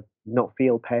how to not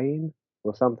feel pain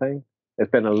or something. It's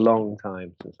been a long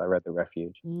time since I read The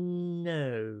Refuge,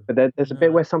 no, but there's a bit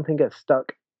no. where something gets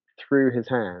stuck through his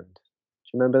hand. Do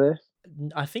you remember this?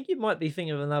 I think you might be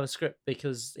thinking of another script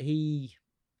because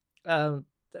um,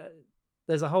 th-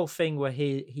 there's a whole thing where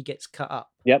he gets cut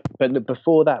up. Yep. But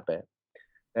before that bit,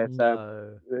 there's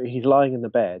No. he's lying in the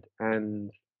bed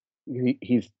and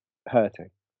he's hurting,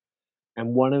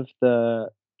 and one of the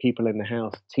people in the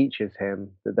house teaches him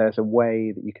that there's a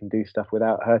way that you can do stuff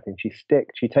without hurting.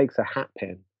 She takes a hat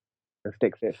pin and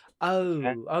sticks it. Yeah,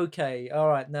 Oh, okay. All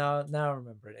right. Now I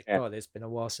remember it. yeah. God, it's been a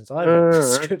while since I read the Uh,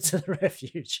 script of The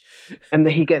Refuge. and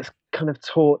then he gets kind of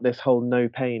taught this whole no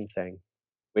pain thing,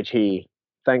 which he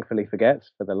thankfully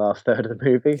forgets for the last third of the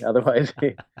movie. Otherwise,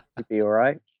 he'd be all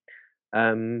right.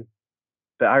 Um,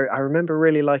 but I remember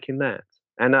really liking that,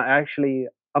 and I actually,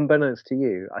 unbeknownst to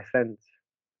you, I sent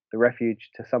The Refuge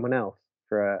to someone else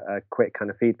for a quick kind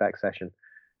of feedback session.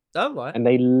 Oh, right. And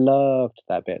they loved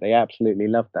that bit. They absolutely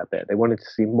loved that bit. They wanted to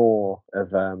see more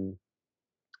of,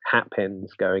 hat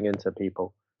pins going into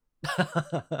people.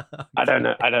 I don't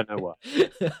know what.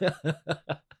 Okay.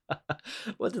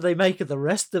 What did they make of the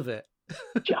rest of it?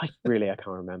 I can't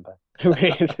remember.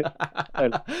 Really, don't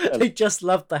don't They just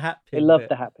loved the hat they pin loved bit.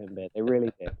 the hat pin bit. They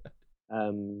really did.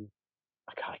 Um,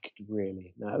 I could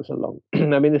really no, it was a long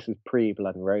I mean, this is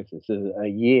pre-Blood and Roses. This is a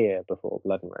year before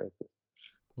Blood and Roses.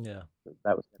 Yeah,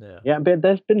 That was yeah. yeah, but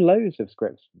there's been loads of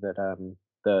scripts that,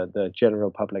 the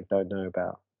general public don't know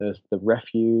about. There's The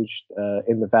Refuge,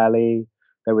 In the Valley,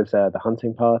 there was, The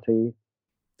Hunting Party.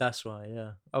 That's right,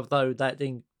 yeah. Although that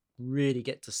didn't really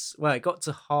get to well, it got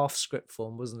to half script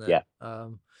form, wasn't it? Yeah,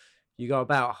 You got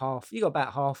about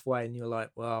halfway and you're like,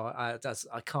 well, I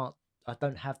can't I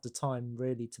don't have the time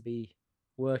really to be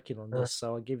working on uh, this,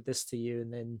 so I'll give this to you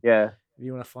and then yeah, if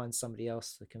you want to find somebody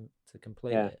else to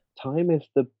complete yeah. it. Time is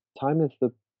the time is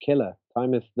the killer.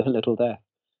 Time is the little death.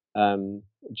 Um,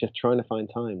 just trying to find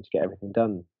time to get everything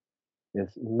done is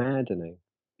maddening,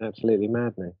 absolutely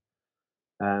maddening.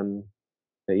 Um,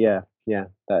 but yeah, yeah,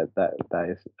 that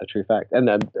is a true fact. And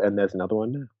there's another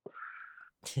one now.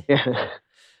 Yeah,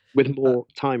 with Uh, more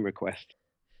time requests.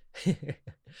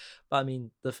 but I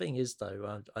mean, the thing is,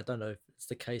 though, I don't know if it's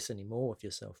the case anymore with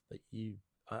yourself, but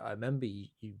I remember you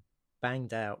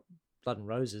banged out Blood and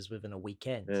Roses within a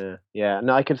weekend. Yeah, yeah.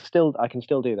 No, I can still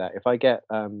do that. If I get,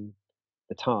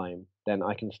 the time, then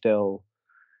I can still,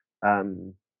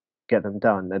 um, get them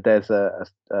done. There's a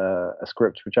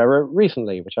script which I wrote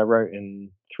recently, which I wrote in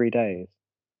 3 days.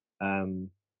 Um,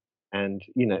 and,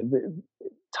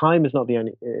 time is not the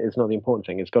important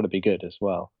thing. It's gotta be good as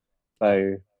well. Yeah.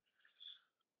 So,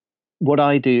 what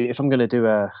I do if I'm gonna do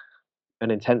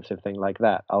an intensive thing like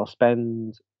that, I'll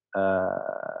spend,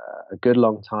 a good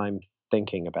long time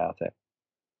thinking about it.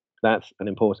 That's an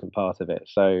important part of it.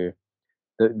 So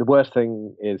the worst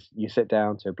thing is you sit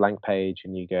down to a blank page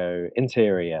and you go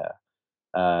interior,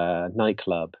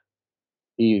 nightclub,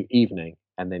 evening,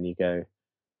 and then you go,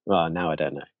 well, now I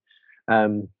don't know.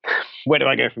 Um, where do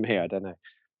I go from here? I don't know.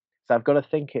 So I've got to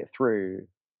think it through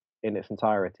in its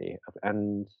entirety,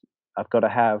 and I've got to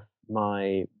have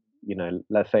my,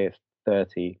 let's say it's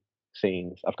 30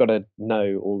 scenes. I've got to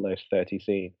know all those 30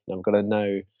 scenes, and I've got to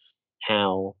know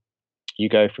how you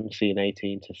go from scene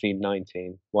 18 to scene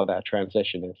 19, what that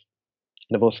transition is.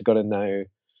 And I've also got to know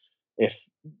if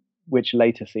which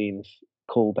later scenes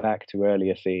call back to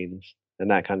earlier scenes and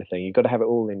that kind of thing. You've got to have it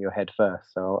all in your head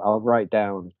first. So I'll write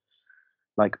down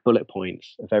like bullet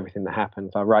points of everything that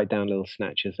happens. I'll write down little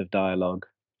snatches of dialogue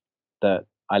that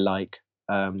I like,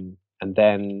 and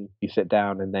then you sit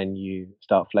down and then you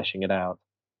start fleshing it out.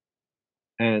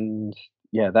 And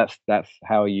yeah, that's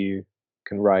how you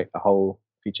can write a whole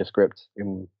feature script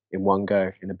in one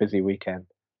go in a busy weekend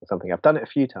or something. I've done it a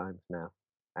few times now,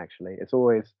 actually. It's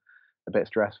always a bit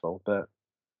stressful, but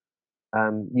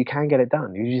you can get it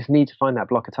done. You just need to find that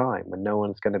block of time when no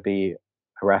one's going to be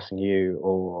harassing you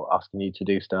or asking you to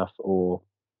do stuff or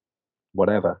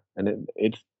whatever, and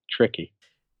it's tricky.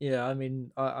 Yeah, I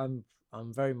mean, I'm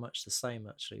very much the same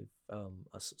actually.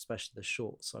 Especially the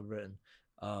shorts I've written.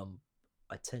 Um,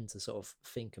 I tend to sort of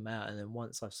think them out, and then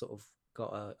once I've sort of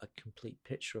got a complete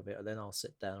picture of it, then I'll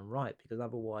sit down and write. Because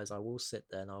otherwise, I will sit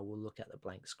there and I will look at the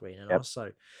blank screen, and Yep,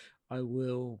 also I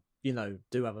will,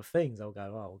 do other things. I'll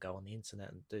go on the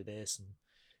internet and do this, and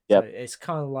so yep. it's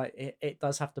kind of like it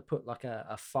does have to put like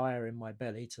a fire in my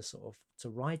belly to sort of to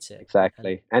write it, and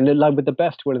Exactly, and then, like, with the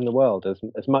best will in the world,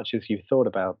 as much as you've thought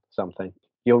about something,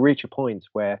 you'll reach a point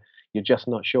where you're just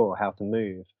not sure how to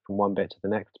move from one bit to the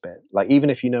next bit. Like, even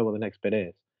if you know what the next bit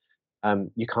is,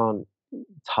 you can't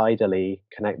tidily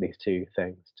connect these 2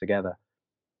 things together,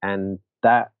 and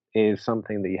that is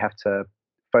something that you have to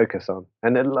focus on.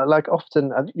 And then, like,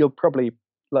 often, you'll probably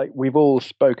like, we've all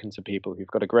spoken to people who've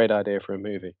got a great idea for a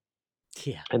movie,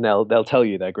 yeah. and they'll tell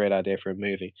you their great idea for a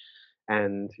movie,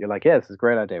 and you're like, "Yeah, this is a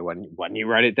great idea. Why don't you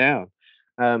write it down?"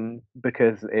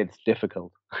 Because it's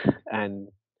difficult, and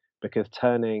because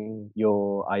turning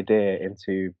your idea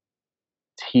into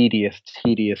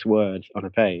tedious words on a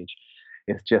page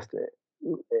is just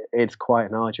it's quite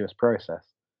an arduous process.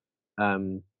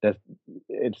 There's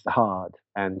It's hard,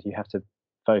 and you have to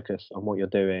focus on what you're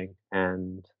doing,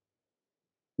 and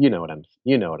you know what I'm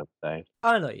saying.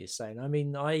 I know what you're saying. I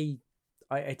mean, I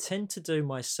tend to do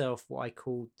myself what I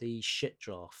call the shit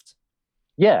draft,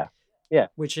 Yeah, yeah,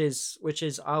 which is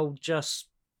I'll just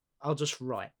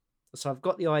write. So I've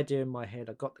got the idea in my head,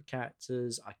 I've got the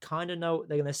characters, I kind of know what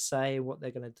they're gonna say, what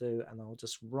they're gonna do, and I'll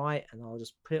just write and I'll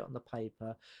just put it on the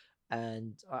paper,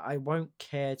 and I won't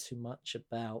care too much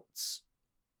about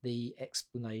the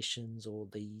explanations or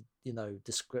the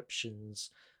descriptions.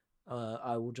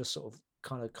 I will just sort of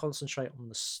kind of concentrate on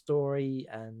the story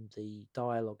and the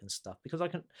dialogue and stuff because I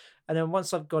can. And then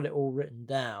once I've got it all written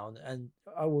down, and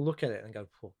I will look at it and go,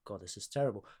 "Oh God, this is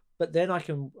terrible." But then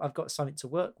I've got something to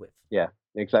work with. yeah,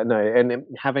 exactly. No, and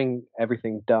having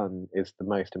everything done is the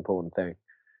most important thing.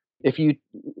 If you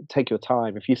take your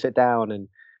time, if you sit down and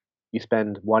you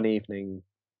spend one evening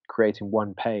creating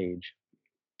one page,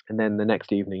 and then the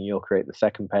next evening you'll create the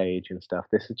second page and stuff.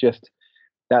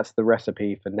 That's the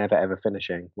recipe for never ever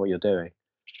finishing what you're doing,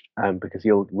 because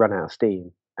you'll run out of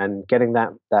steam. And getting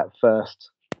that first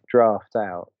draft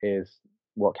out is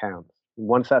what counts.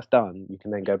 Once that's done, you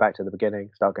can then go back to the beginning,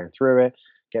 start going through it,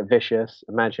 get vicious.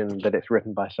 Imagine that it's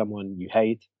written by someone you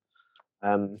hate,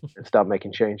 and start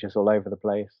making changes all over the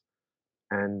place.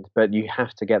 And but you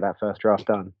have to get that first draft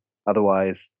done.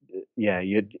 Otherwise, yeah,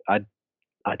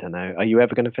 I don't know. Are you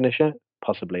ever going to finish it?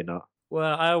 Possibly not.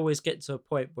 Well, I always get to a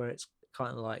point where it's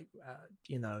kind of like,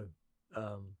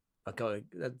 I got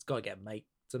to get make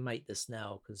to make this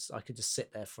now because I could just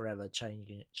sit there forever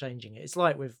changing it. It's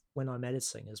like with when I'm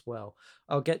editing as well.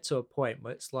 I'll get to a point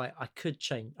where it's like I could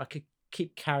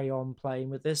keep carry on playing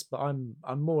with this, but I'm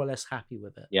more or less happy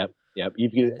with it, Yep, yep.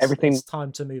 and it's Everything.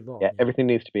 time to move Yeah, on. Yeah. everything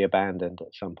needs to be abandoned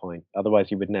at some point.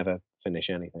 Otherwise, you would never finish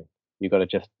anything. You got to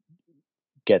just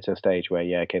get to a stage where,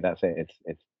 yeah, okay, that's it.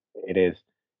 It is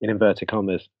in inverted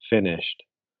commas finished,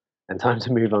 and time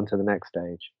to move on to the next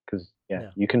stage. Because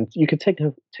yeah, Yeah. you could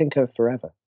tinker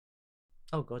forever.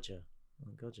 Oh god, yeah.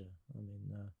 Oh god, yeah. I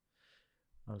mean,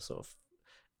 I'm sort of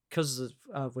because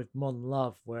of with Mon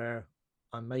Love, where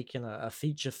I'm making a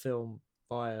feature film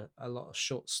via a lot of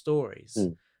short stories,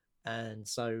 Mm. and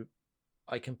so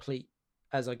I complete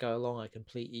as I go along. I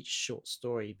complete each short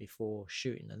story before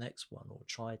shooting the next one, or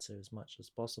try to as much as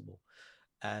possible.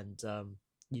 And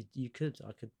you could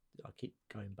I keep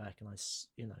going back and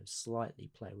slightly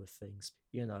play with things.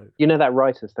 You know that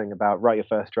writer's thing about write your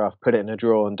first draft, put it in a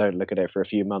drawer, and don't look at it for a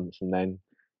few months, and then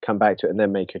come back to it, and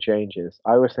then make your changes.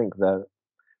 I always think that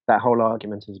that whole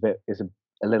argument is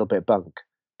a little bit bunk,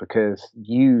 because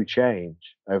you change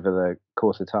over the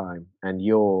course of time, and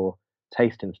your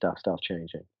taste in stuff starts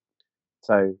changing.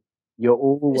 So you're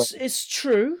always It's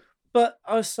true, but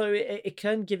also it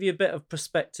can give you a bit of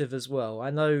perspective as well.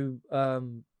 I know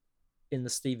in the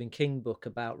Stephen King book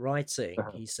about writing,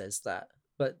 uh he says that.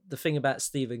 But the thing about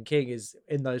Stephen King is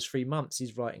in those 3 months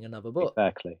he's writing another book.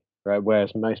 exactly, right?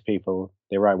 Whereas most people,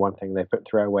 they write one thing, they put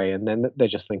throw away, and then they're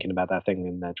just thinking about that thing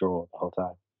in their drawer the whole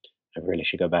time. I really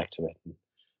should go back to it. And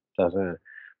doesn't.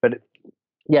 But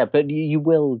yeah, but you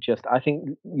will just, I think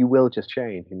you will just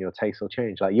change and your taste will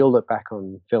change. Like you'll look back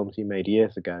on films you made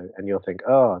years ago and you'll think,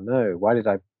 "Oh no, why did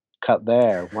I cut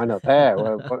there? Why not there?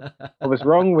 What was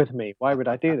wrong with me? Why would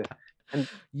I do this?" And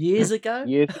Years ago,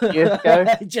 years ago,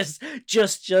 just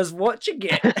watching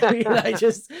it,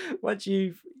 just once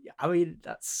you've, I mean,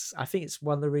 that's, I think it's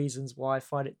one of the reasons why I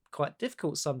find it quite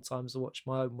difficult sometimes to watch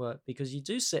my own work, because you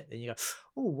do sit there and you go,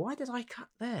 oh, why did I cut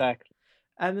there? exactly.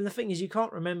 And then the thing is, you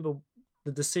can't remember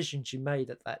the decisions you made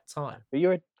at that time. But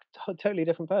you're a totally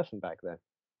different person back then.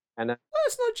 And Well,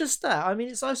 it's not just that. I mean,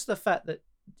 it's also the fact that,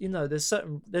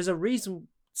 there's a reason.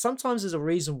 Sometimes there's a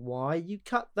reason why you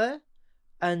cut there,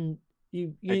 and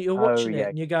you're oh watching it yeah,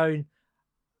 and you're going,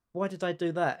 why did I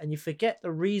do that? And you forget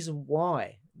the reason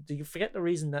why. Do you forget the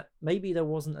reason that maybe there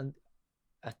wasn't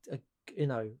a you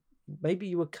know, maybe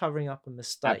you were covering up a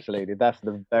mistake, absolutely. That's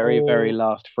the very, very or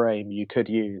last frame you could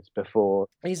use before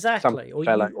something exactly, or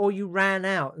fell over. you ran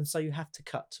out, and so you have to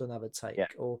cut to another Yeah,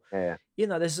 take, or yeah,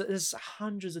 yeah. there's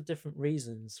hundreds of different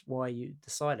reasons why you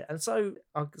decide it. And so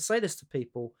I'll say this to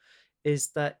people, is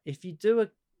that if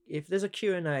there's a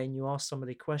Q&A and you ask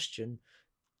somebody a question,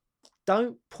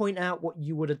 don't point out what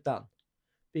you would have done,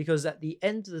 because at the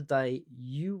end of the day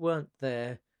you weren't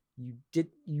there.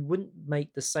 You wouldn't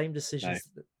make the same No. decisions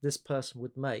that this person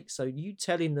would make, so you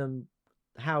telling them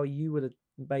how you would have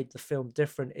made the film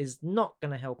different is not going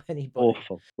to help anybody.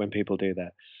 Awful when people do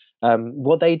that.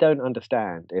 What they don't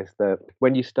understand is that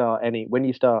when you start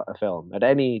a film at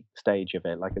any stage of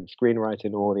it, like in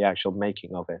screenwriting or the actual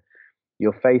making of it,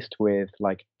 you're faced with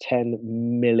like 10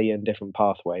 million different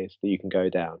pathways that you can go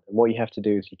down. And what you have to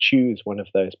do is you choose one of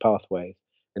those pathways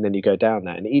and then you go down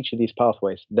that. And each of these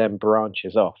pathways then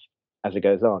branches off as it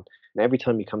goes on. And every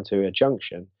time you come to a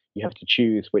junction, you have to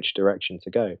choose which direction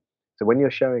to go. So when you're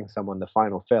showing someone the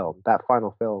final film, that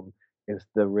final film is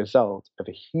the result of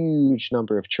a huge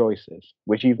number of choices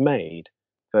which you've made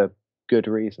for good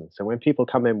reasons. So when people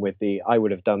come in with the "I would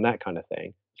have done that" kind of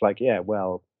thing, it's like, yeah,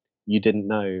 well, you didn't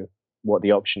know what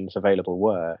the options available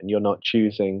were, and you're not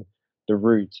choosing the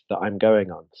route that I'm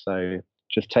going on. So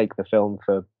just take the film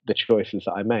for the choices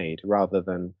that I made rather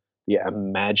than the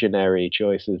imaginary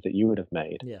choices that you would have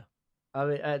made. Yeah. I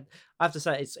mean, I have to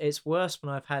say it's worse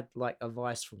when I've had like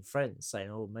advice from friends saying,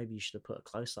 "Oh, maybe you should have put a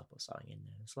close up or something in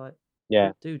there." It's like, Yeah,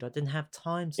 well, dude, I didn't have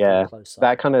time to do a yeah. close up.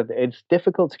 That kind of it's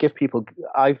difficult to give people.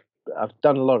 I've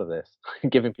done a lot of this,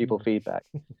 giving people Mm. feedback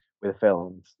with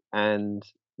films, and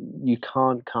you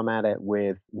can't come at it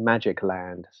with magic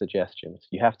land suggestions.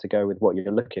 You have to go with what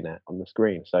you're looking at on the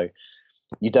screen. So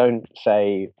you don't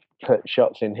say put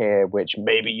shots in here which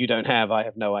maybe you don't have. I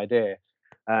have no idea.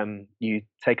 You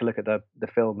take a look at the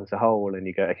film as a whole, and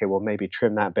you go, okay, well maybe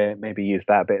trim that bit, maybe use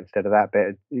that bit instead of that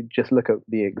bit. You just look at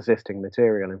the existing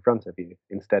material in front of you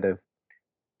instead of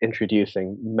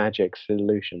introducing magic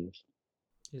solutions.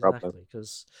 Problem. Exactly,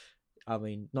 because I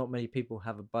mean, not many people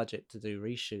have a budget to do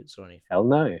reshoots or anything. Hell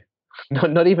no,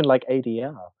 not even like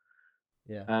ADR.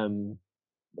 Yeah. Um,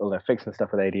 Although fixing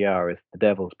stuff with ADR is the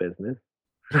devil's business.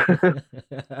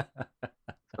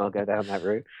 I'll go down that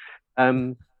route.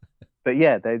 Um, But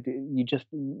yeah, you just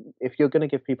if you're going to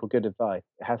give people good advice,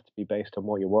 it has to be based on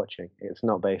what you're watching. It's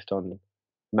not based on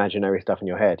imaginary stuff in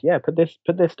your head. Yeah, put this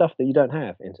stuff that you don't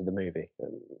have into the movie.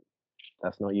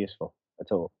 That's not useful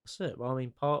at all. That's it. Well, I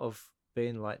mean, part of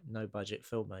being like no budget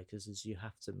filmmakers is you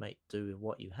have to make do with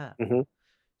what you have. Hmm.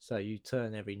 So you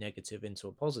turn every negative into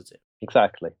a positive.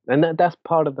 Exactly, and that's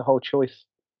part of the whole choice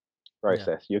Yeah.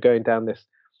 process. You're going down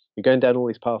all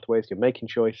these pathways. You're making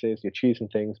choices. You're choosing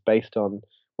things based on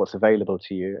what's available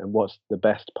to you and what's the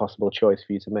best possible choice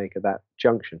for you to make at that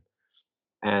junction.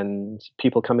 And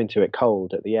people come into it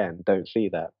cold at the end don't see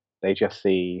that. They just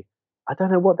see, I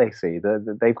don't know what they see.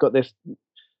 They've got this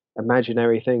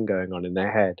imaginary thing going on in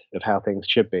their head of how things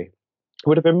should be. It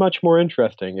would have been much more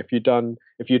interesting if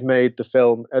you'd made the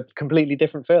film a completely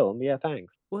different film. Yeah,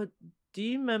 thanks. Well, do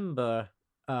you remember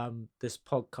this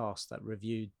podcast that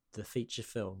reviewed the feature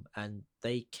film, and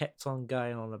they kept on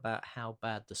going on about how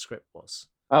bad the script was?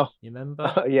 Oh, You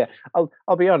remember? yeah.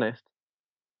 I'll be honest.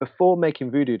 Before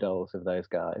making voodoo dolls of those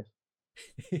guys,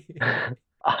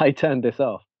 I turned this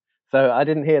off, so I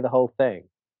didn't hear the whole thing.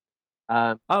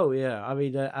 Um, Oh yeah, I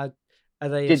mean, are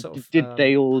they a did sort of? did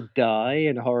they all die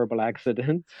in a horrible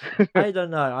accident? I don't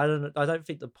know. I don't. I don't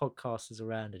think the podcast is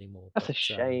around anymore. That's But a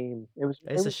shame. It was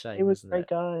they it's a were they shame, were isn't great it?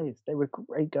 guys. They were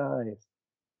great guys.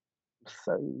 I'm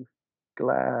so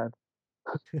glad.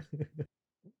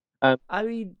 Um, I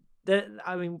mean,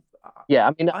 I mean, yeah,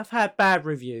 I mean, I've had bad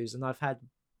reviews, and I've had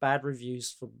bad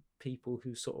reviews from people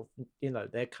who sort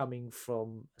of, they're coming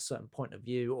from a certain point of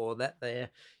view, or that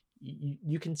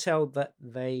you can tell that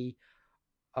they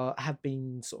have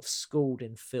been sort of schooled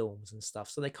in films and stuff,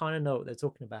 so they kind of know what they're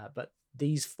talking about. But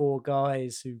these four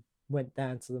guys who went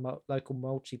down to the local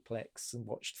multiplex and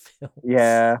watched films.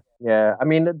 yeah, yeah. I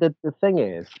mean, the thing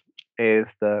is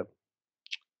that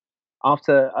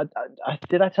after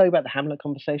did I tell you about the Hamlet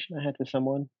conversation I had with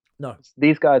someone? No.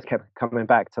 These guys kept coming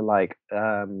back to like,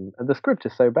 the script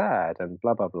is so bad and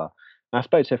blah blah blah. And I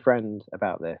spoke to a friend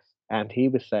about this, and he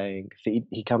was saying, see,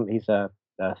 he's a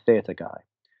theatre guy,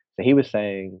 so he was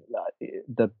saying that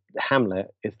the Hamlet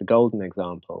is the golden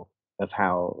example of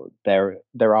how there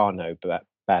are no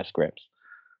bad scripts,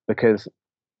 because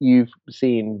you've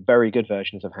seen very good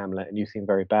versions of Hamlet and you've seen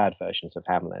very bad versions of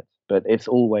Hamlet, but it's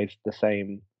always the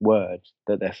same words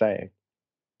that they're saying.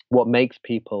 What makes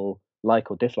people like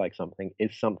or dislike something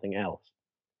is something else.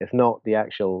 It's not the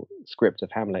actual script of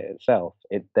Hamlet itself.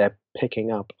 They're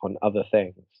picking up on other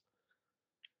things.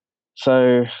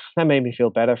 So that made me feel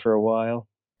better for a while.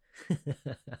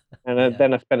 And Yeah.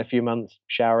 then I spent a few months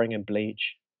showering in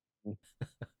bleach. Mm,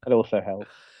 that also helped.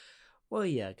 Well,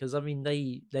 yeah, because I mean,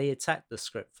 they attacked the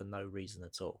script for no reason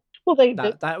at all. Well,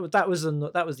 That was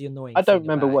the annoying I don't thing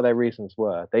remember about what it. their reasons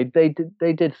were. They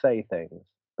did say things,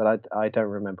 but I don't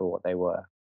remember what they were.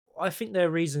 I think their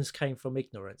reasons came from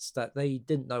ignorance, that they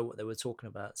didn't know what they were talking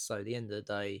about. So at the end of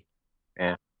the day,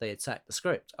 Yeah. they attacked the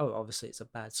script. Oh, obviously it's a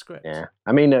bad script. Yeah.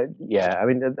 I mean, yeah, I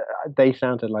mean, they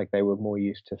sounded like they were more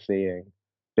used to seeing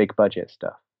big budget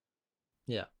stuff.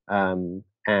 Yeah.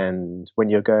 And when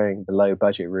you're going the low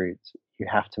budget route, you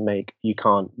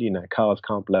can't, cars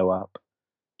can't blow up,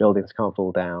 buildings can't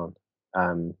fall down,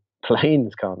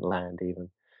 planes can't land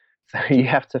even. So you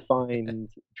have to find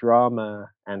drama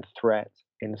and threat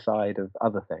inside of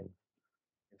other things.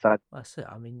 Inside, That's it.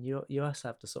 I mean, you also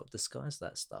have to sort of disguise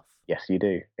that stuff. yes, you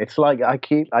do. It's like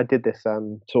I did this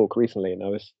talk recently, and I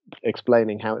was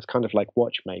explaining how it's kind of like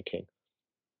watchmaking,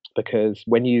 because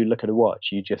when you look at a watch,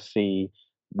 you just see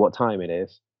what time it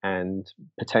is, and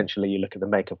potentially you look at the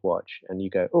make of watch and you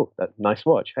go, "Oh, that nice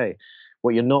watch." Hey,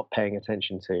 what you're not paying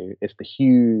attention to is the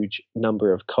huge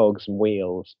number of cogs and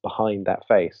wheels behind that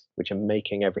face, which are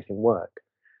making everything work.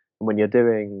 And when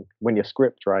you're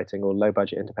script writing or low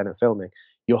budget independent filming,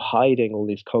 you're hiding all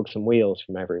these cogs and wheels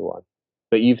from everyone,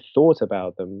 but you've thought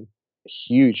about them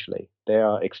hugely. They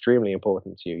are extremely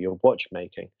important to you. You're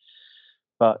watchmaking,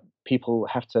 but people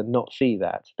have to not see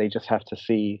that. They just have to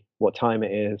see what time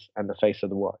it is and the face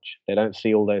of the watch. They don't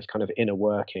see all those kind of inner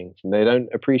workings, and they don't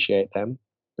appreciate them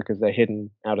because they're hidden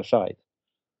out of sight.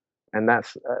 And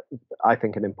that's, I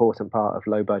think, an important part of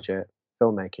low budget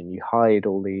filmmaking. You hide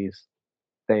all these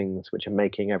things which are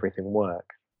making everything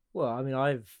work. Well, I mean,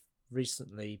 I've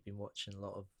recently been watching a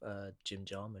lot of Jim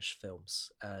Jarmusch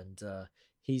films, and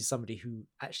he's somebody who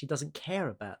actually doesn't care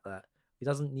about that. He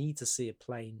doesn't need to see a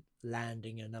plane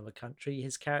landing in another country.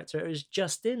 His character is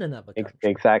just in another country.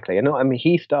 Exactly. And I mean,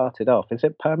 he started off. Is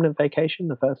it Permanent Vacation,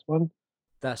 the first one?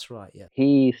 That's right. Yeah.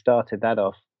 He started that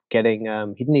off getting.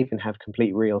 He didn't even have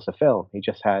complete reels of film. He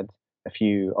just had a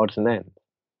few odds and ends.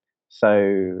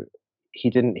 So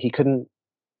he couldn't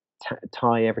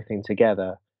tie everything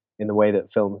together in the way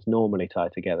that films normally tie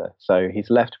together. So he's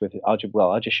left with, I'll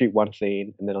just shoot one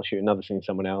scene and then I'll shoot another scene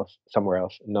somewhere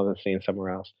else, another scene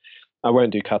somewhere else. I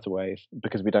won't do cutaways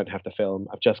because we don't have the film.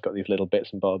 I've just got these little bits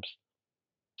and bobs.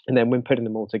 And then when putting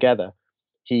them all together,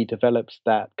 he develops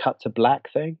that cut to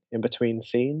black thing in between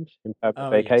scenes in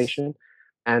Permanent Oh yes. Vacation.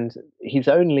 And he's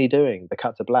only doing the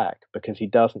cut to black because he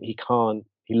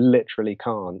literally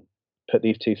can't put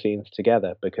these two scenes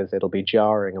together because it'll be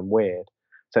jarring and weird.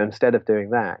 So instead of doing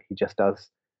that, he just does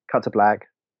cut to black,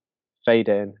 fade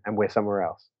in, and we're somewhere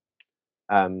else.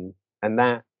 And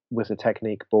that was a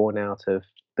technique born out of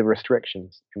the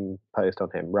restrictions imposed on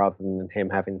him rather than him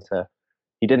having to.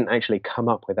 He didn't actually come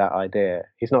up with that idea.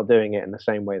 He's not doing it in the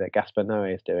same way that Gaspar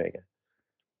Noé is doing it.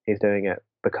 He's doing it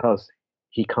because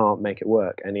he can't make it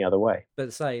work any other way.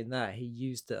 But saying that, he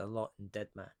used it a lot in Dead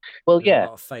Man. Well, There's a yeah,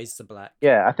 lot of fades to black.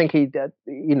 yeah. I think he did.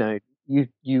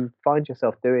 You find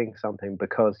yourself doing something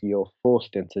because you're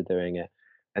forced into doing it,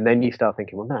 and then you start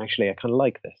thinking, well, no, actually, I kind of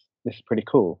like this. This is pretty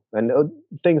cool, and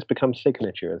things become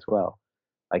signature as well,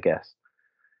 I guess.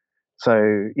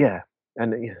 So yeah,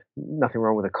 and nothing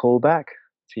wrong with a callback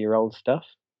to your old stuff.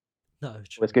 No, Was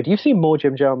true. good. You've seen more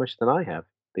Jim Jarmusch than I have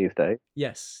these days.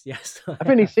 Yes, yes, I've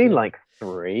I only have. seen Yeah. like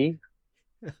three.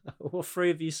 What three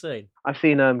have you seen? I've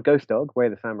seen Ghost Dog, Way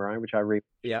of the Samurai, which I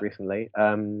Yeah. recently.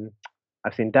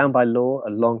 I've seen Down by Law a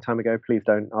long time ago. Please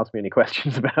don't ask me any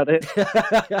questions about it.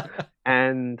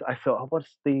 And I thought, oh,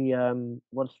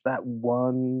 what's that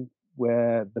one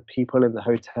where the people in the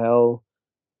hotel,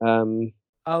 um,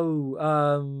 Oh,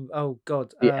 oh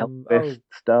God. the Elvis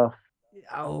stuff,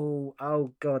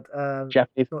 Oh God.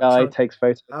 Japanese Not guy Chunk. takes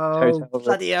photos of his Oh, hotel room.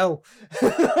 bloody hell.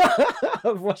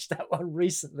 I've watched that one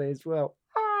recently as well.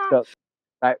 Ah! Got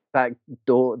that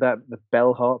door, that the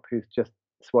bellhop who's just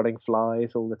swatting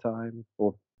flies all the time.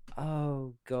 Or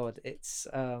Oh God, it's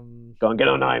go and get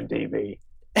on IMDb.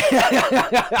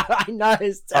 I know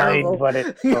it's Find terrible. what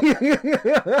it's called.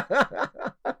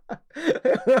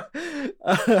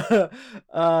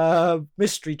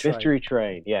 Mystery Train. Mystery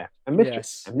Train, yeah,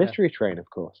 Yes, and yeah, Mystery Train, of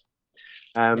course.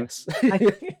 Um, yes. I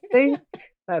think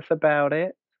that's about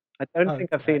it. I don't think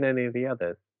I've Okay. seen any of the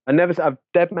others. I never.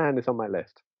 Dead Man is on my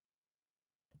list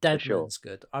for sure. Deadman's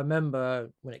good. I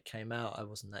remember when it came out, I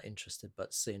wasn't that interested,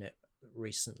 but seeing it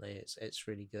recently, it's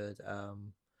really good.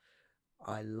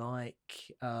 I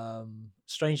like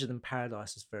Stranger Than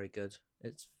Paradise is very good.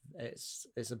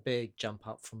 It's a big jump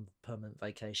up from Permanent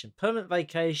Vacation. Permanent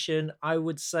Vacation, I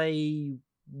would say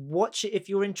watch it if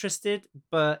you're interested,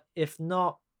 but if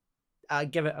not, I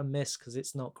give it a miss because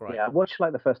it's not great. Yeah, I watched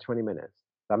like the first 20 minutes.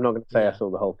 I'm not going to say I Yeah. saw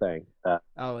the whole thing.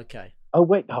 Oh, okay. Oh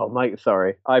wait, oh Mike,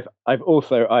 sorry. I've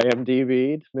also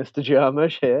IMDb'd Mr.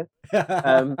 Jarmusch here.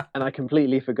 And I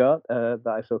completely forgot that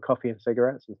I saw Coffee and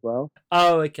Cigarettes as well.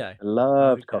 Oh, okay. I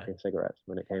loved Okay. Coffee and Cigarettes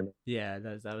when it came out. Yeah,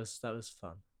 that was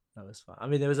fun. That was fun. I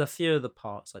mean, there was a few of the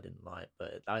parts I didn't like,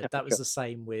 but Yeah, for that was sure. the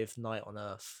same with Night on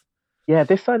Earth. Yeah,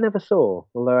 this I never saw,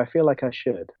 although I feel like I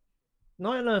should.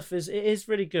 Night on Earth is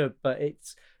really good, but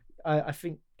I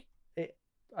think it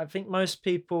I think most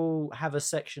people have a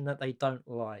section that they don't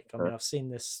like. I Uh, mean, I've seen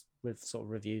this with sort of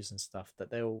reviews and stuff that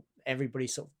everybody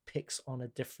sort of picks on a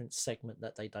different segment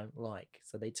that they don't like,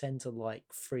 so they tend to like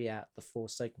three out the four yeah.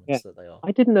 segments that they are.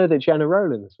 I didn't know that Jenna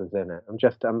Rollins was in it. I'm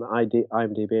just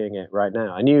IMDbing it right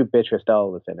now. I knew Beatrice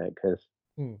Dahl was in it because,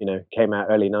 Hmm. came out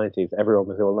early 90s. Everyone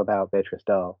was all about Beatrice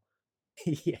Dahl.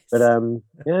 But Yes,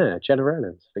 yeah, Jenna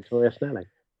Rollins, Victoria Snelling.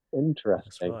 that's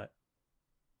Interesting. right.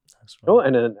 That's Oh, right.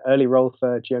 and an early role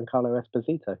for Giancarlo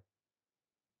Esposito as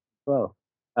well.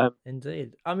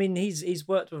 Indeed. I mean, he's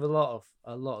worked with a lot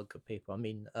of good people. I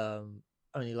mean,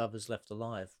 Only Lovers Left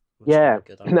Alive was Yeah. really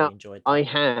good. I really Now, enjoyed I that.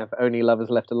 have Only Lovers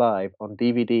Left Alive on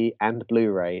DVD and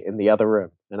Blu-ray in the other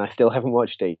room, and I still haven't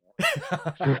watched it.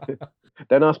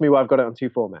 Don't ask me why I've got it on two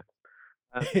formats.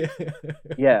 Um,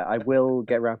 yeah, I will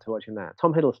get around to watching that.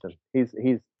 Tom Hiddleston, he's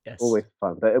always Yes.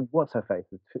 fun. But what's her face?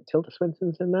 Is Tilda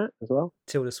Swinton's in that as well?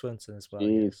 Tilda Swinton as well,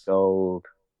 She's yes. gold.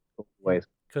 Yeah. Always.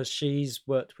 Because she's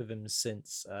worked with him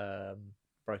since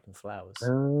Broken Flowers.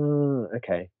 Oh,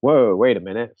 okay. Whoa, wait a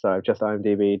minute. So I've just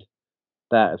IMDb'd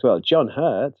that as well. John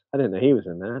Hurt. I didn't know he was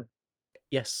in that.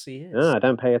 Yes, he Oh, is. I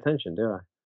don't pay attention, do I?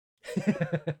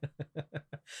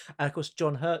 And of course,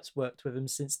 John Hurt's worked with him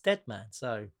since Dead Man.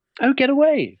 So Oh, Get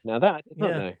Away. Now that I did not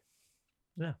yeah, know.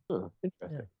 yeah, Oh, yeah,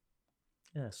 interesting.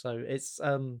 yeah. So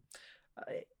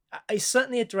I, it's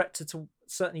certainly a director to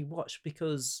certainly watch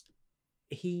because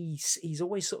he's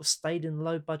always sort of stayed in the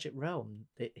low budget realm.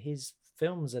 His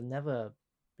films have never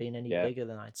been any Yeah, bigger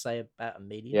than I'd say about a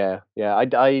medium. yeah, yeah. I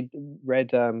read.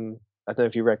 I don't know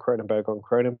if you read Cronenberg on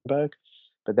Cronenberg,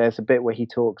 but there's a bit where he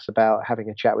talks about having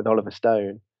a chat with Oliver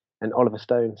Stone, and Oliver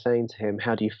Stone saying to him,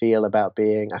 "How do you feel about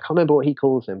being?" I can't remember what he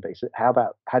calls him, but he said, how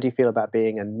do you feel about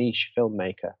being a niche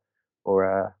filmmaker, or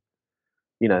a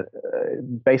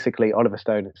basically Oliver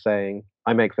Stone is saying,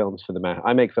 "I make films for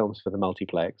I make films for the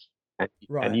multiplex, and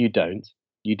Right. you don't.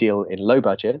 You deal in low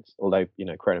budgets, although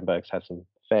Cronenberg's had some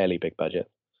fairly big budgets.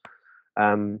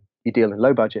 You deal in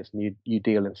low budgets and you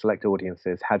deal in select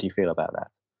audiences. How do you feel about that?"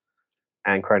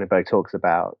 And Cronenberg talks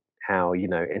about how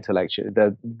intellectual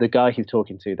the guy he's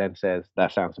talking to then says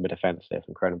that sounds a bit offensive,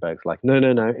 and Cronenberg's like, no,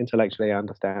 no, no, intellectually I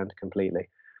understand completely.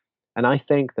 And I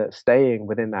think that staying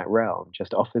within that realm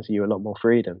just offers you a lot more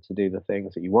freedom to do the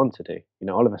things that you want to do.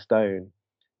 Oliver Stone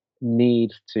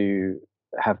needs to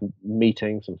have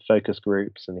meetings and focus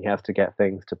groups, and he has to get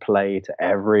things to play to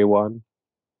everyone.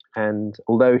 And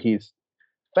although he's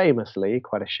famously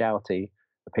quite a shouty,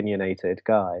 opinionated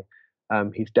guy,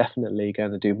 he's definitely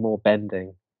going to do more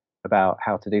bending about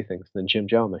how to do things than Jim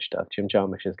Jarmusch does. Jim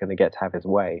Jarmusch is going to get to have his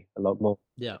way a lot more.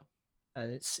 Yeah.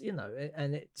 And it's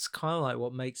and it's kind of like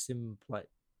what makes him like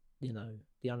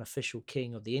the unofficial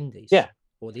king of the Yeah, indies.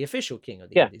 or the official king of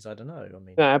the Yeah, Indies. I don't know. I no,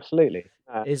 mean, absolutely.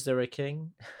 is there a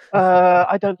king?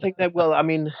 I don't think they will. I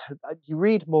mean, you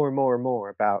read more and more and more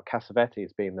about Cassavetes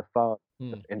being the father of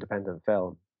Hmm. independent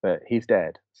film, but he's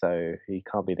dead, so he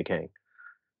can't be the king.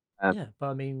 Um, Yeah, but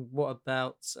I mean, what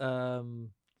about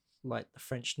like the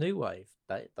French New Wave?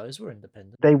 Those were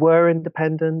independent. they were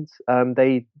independent.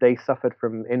 They suffered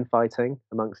from infighting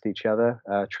amongst each other.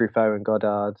 Truffaut and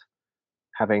Godard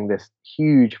having this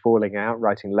huge falling out,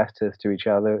 writing letters to each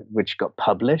other, which got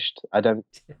published. I don't.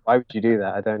 Why would you do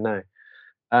that? I don't know.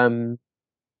 Um,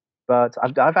 but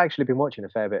I've actually been watching a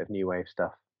fair bit of new wave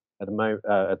stuff at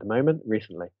the moment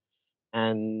recently,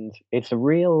 and it's a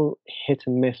real hit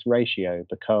and miss ratio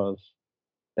because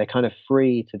they're kind of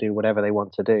free to do whatever they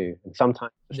want to do, and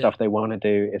sometimes the Yeah, stuff they want to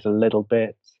do is a little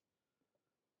bit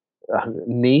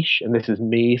niche, and this is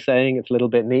me saying it's a little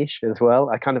bit niche as well.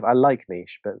 I like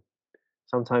niche, but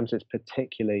sometimes it's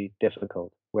particularly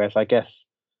difficult. Whereas I guess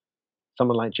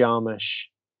someone like Jarmusch,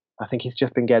 I think he's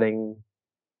just been getting.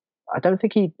 I don't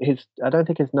think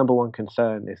his number one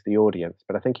concern is the audience,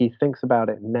 but I think he thinks about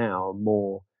it now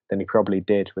more than he probably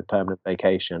did with Permanent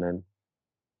Vacation and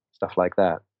stuff like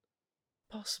that.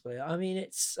 possibly. I mean,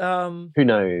 it's Who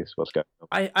knows what's going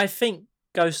on? I think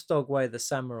Ghost Dog Way the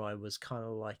Samurai was kind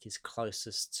of like his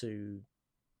closest to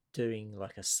doing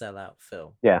like a sellout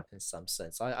film Yeah. in some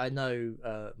sense. I know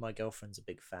my girlfriend's a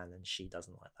big fan and she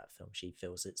doesn't like that film. She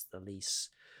feels it's the least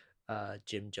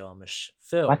Jim Jarmusch I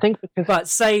film. think because But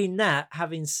saying that,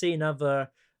 having seen other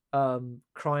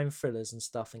crime thrillers and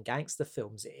stuff and gangster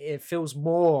films, it feels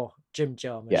more Jim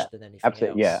yeah, Jarmusch than anything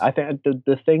absolutely, yeah. else. I think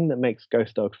the thing that makes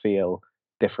Ghost Dog feel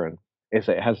different is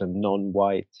that it has a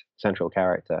non-white central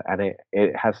character, and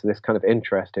it has this kind of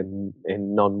interest in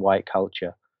non-white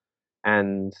culture,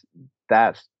 and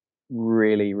that's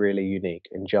really, really unique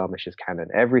in Jarmusch's canon.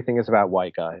 Everything is about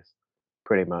white guys,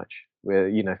 pretty much, with,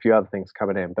 a few other things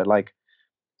coming in, but, like,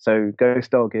 so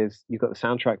Ghost Dog is you've got the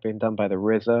soundtrack being done by the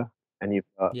RZA, and you've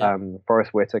got, Yeah,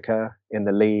 Forest Whitaker in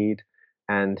the lead,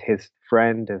 and his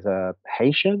friend is a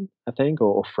Haitian, I think,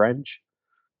 or French,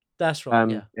 that's right.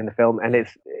 Yeah, in the film, and yeah,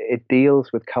 it deals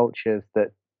with cultures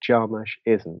that Jarmusch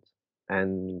isn't,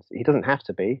 and he doesn't have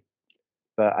to be,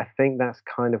 but I think that's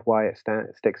kind of why it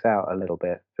sticks out a little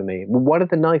bit for me. One of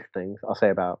the nice things I'll say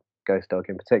about Ghost Dog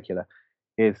in particular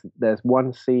is there's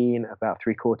one scene about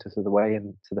three quarters of the way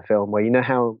into the film where you know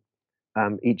how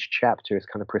each chapter is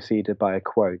kind of preceded by a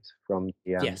quote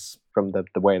yes. from the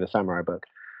Way of the Samurai book.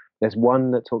 There's one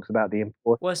that talks about the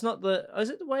importance. Well, it's not the. Is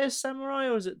it the Way of Samurai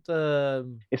or is it the?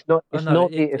 Oh It's no,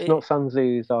 not it's not Sun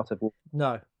Tzu's Art of War.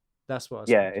 no. That's what I was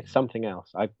Yeah, thinking. it's Yeah. something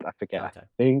else. I forget. I Okay.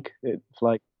 think it's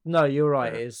like No, you're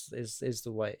right. uh, Is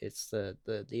the way. It's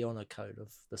the honor code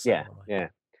of the yeah, samurai. yeah.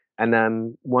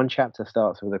 And one chapter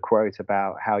starts with a quote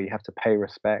about how you have to pay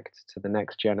respect to the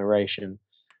next generation,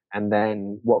 and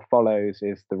then what follows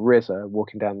is the RZA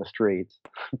walking down the street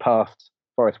past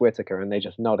Forest Whitaker, and they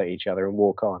just nod at each other and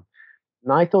walk on.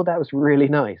 And I thought that was really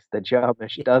nice that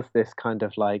Jarmusch Yeah. does this kind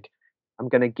of like, I'm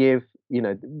going to give,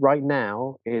 right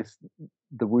now is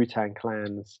the Wu Tang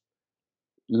Clan's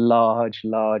large,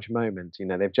 large moment.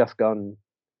 They've just gone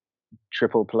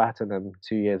triple platinum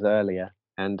 2 years earlier.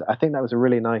 And I think that was a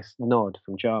really nice nod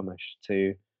from Jarmusch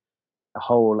to a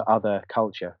whole other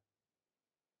culture.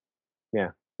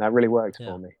 Yeah, that really worked Yeah.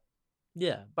 for me.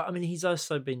 Yeah. But I mean, he's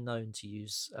also been known to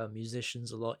use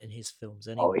musicians a lot in his films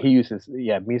Oh, anyway. he uses,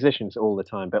 yeah, musicians all the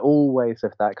time, but always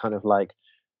of that kind of like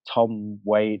Tom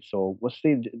Waits or what's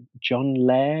the John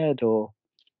Laird or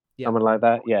Yeah. someone like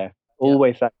that. Yeah, Yeah.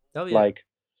 always that Oh yeah. like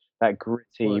that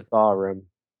gritty Well, barroom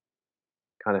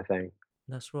kind of thing.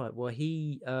 that's right. Well,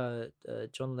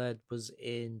 John Laird was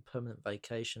in Permanent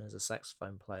Vacation as a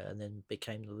saxophone player, and then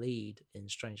became the lead in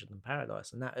Stranger Than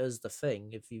Paradise. And that is the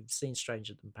thing. If you've seen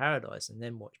Stranger Than Paradise and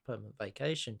then watch Permanent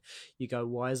Vacation, you go,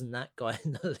 "Why isn't that guy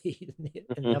in the lead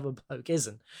and the Mhm. other bloke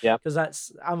isn't?" Yeah, Because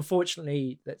that's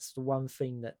unfortunately that's the one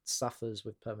thing that suffers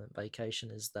with Permanent Vacation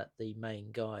is that the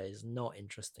main guy is not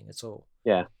interesting at all.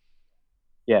 yeah,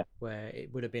 yeah, Where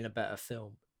it would have been a better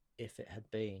film if it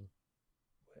had been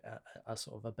a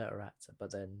sort of a better actor.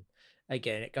 But then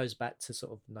again, it goes back to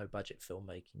sort of no budget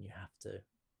filmmaking. You have to,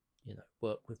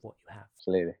 work with what you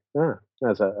absolutely. Yeah,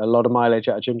 there's a lot of mileage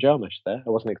out of Jim Jarmusch there. I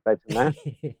wasn't expecting that.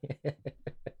 have.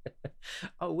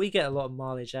 Oh, we get a lot of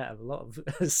mileage out of a lot of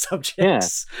Yeah,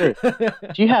 subjects. true.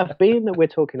 Do you have, being that we're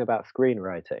talking about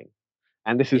screenwriting,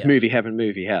 and this is Yeah, movie heaven,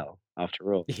 movie hell,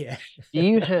 after all, yeah. do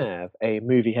you have a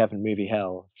movie heaven, movie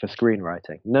hell for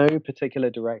screenwriting? No particular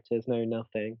directors, no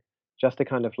nothing, just a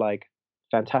kind of like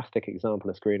fantastic example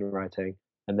of screenwriting,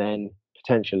 and then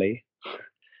potentially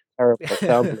terrible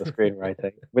example of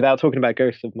screenwriting, without talking about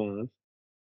Ghosts of Mars.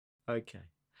 Okay.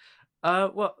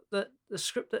 Well, the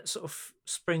script that sort of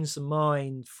springs to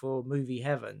mind for movie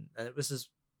Heaven, and it was just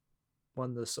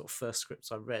one of the sort of first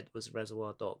scripts I read was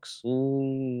Reservoir Dogs.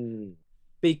 Mm,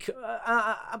 Because,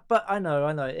 but I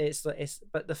know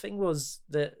but the thing was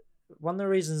that one of the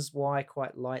reasons why I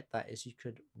quite liked that is you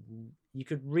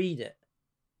could read it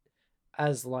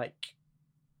as like,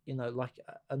 like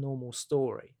a normal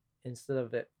story instead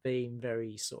of it being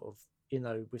very sort of,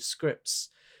 with scripts.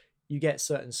 You get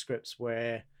certain scripts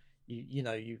where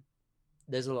you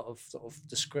there's a lot of sort of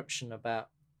description about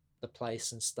the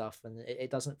place and stuff, and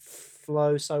it doesn't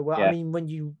flow so well. I yeah, mean, when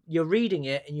you're reading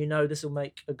it and this will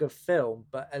make a good film,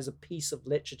 but as a piece of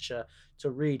literature to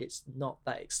read, it's not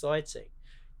that exciting.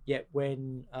 Yet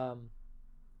when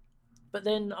but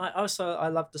then I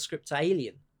love the script to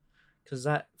Alien, because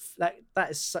that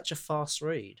is such a fast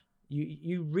read.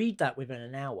 You read that within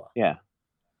an hour yeah.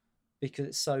 because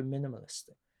it's so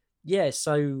minimalistic. Yeah,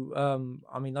 so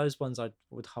I mean, those ones I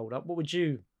would hold up. What would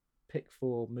you pick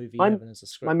for movie My Heaven as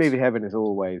a my movie script? heaven is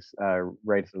always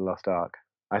Raiders of the Lost Ark.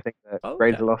 I think that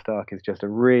Raiders of Okay. the Lost Ark is just a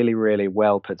really, really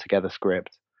well put together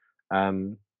script.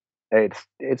 Um,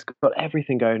 it's got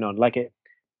everything going on. Like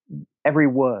every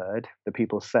word that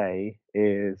people say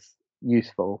is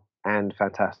useful and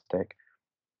fantastic,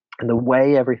 and the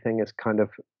way everything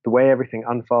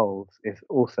unfolds is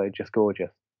also just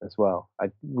gorgeous as well.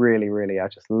 I really, really, I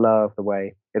just love the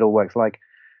way it all works. Like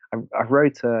I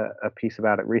wrote a piece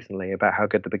about it recently about how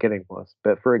good the beginning was.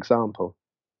 But for example,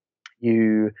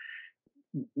 you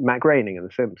Matt Groening in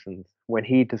The Simpsons, when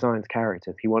he designs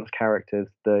characters, he wants characters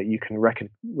that you can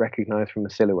recognize from a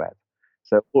silhouette.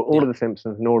 So all Yeah. of the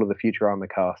Simpsons and all of the Futurama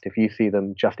cast, if you see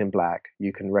them just in black,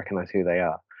 you can recognize who they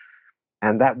are.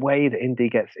 And that way that Indy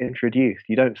gets introduced,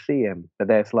 you don't see him, but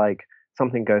there's like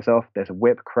something goes off, there's a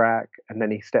whip crack, and then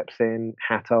he steps in,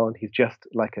 hat on, he's just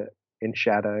like a in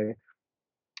shadow.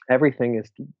 Everything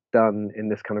is done in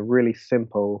this kind of really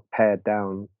simple, pared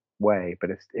down way, but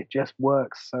it just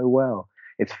works so well.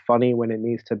 It's funny when it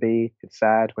needs to be, it's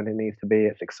sad when it needs to be,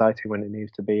 it's exciting when it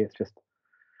needs to be. It's just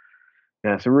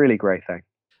yeah, it's a really great thing.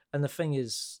 And the thing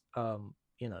is, a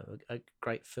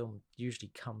great film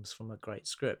usually comes from a great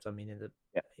script. I mean,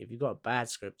 Yeah, if you've got a bad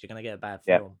script, you're going to get a bad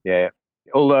yeah, film. yeah, yeah.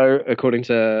 Although, according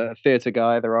to Theatre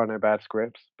Guy, there are no bad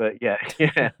scripts, but yeah,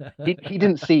 yeah. He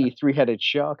didn't see Three-Headed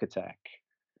Shark Attack,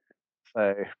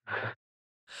 so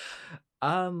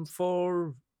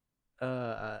For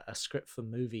a script for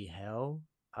movie Hell,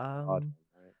 hard. Right?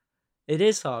 it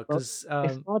is hard Well, because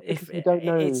it's hard if because you don't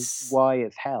know it's why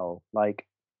it's hell. Like,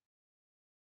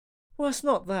 well, it's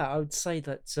not that. I would say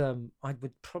that I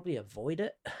would probably avoid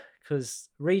it because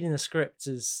reading the script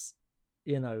is,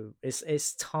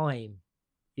 it's time,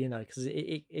 because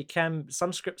it can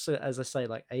some scripts are, as I say,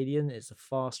 like Alien is a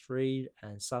fast read,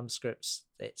 and some scripts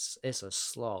it's a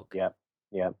slog. yeah,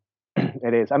 yeah,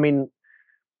 it is. I mean,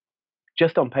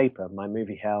 just on paper, my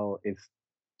movie hell is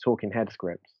talking head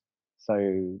scripts.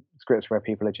 So scripts where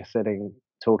people are just sitting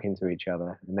talking to each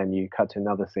other, and then you cut to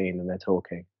another scene and they're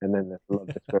talking, and then there's a lot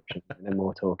of description, and then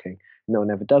more talking. No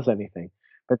one ever does anything.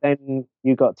 But then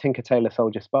you got Tinker Tailor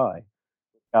Soldier Spy.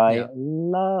 I Yeah.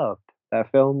 loved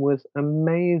that film was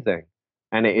amazing,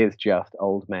 and it is just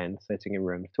old men sitting in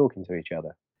rooms talking to each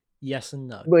other. Yes and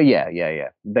no. Well, yeah, yeah, yeah.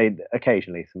 They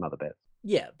occasionally some other bits.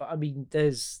 Yeah, but I mean,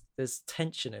 there's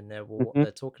tension in there with what Hmm.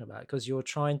 they're talking about because you're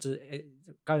trying to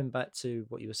going back to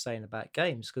what you were saying about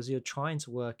games because you're trying to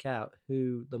work out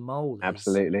who the mole is.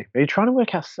 Absolutely. But you're trying to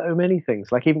work out so many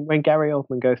things. Like even when Gary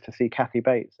Oldman goes to see Kathy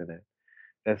Bates in it,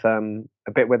 there's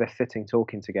a bit where they're sitting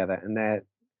talking together, and they're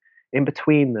in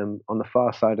between them on the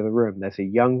far side of the room. There's a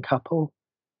young couple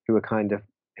who are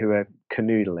who are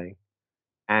canoodling,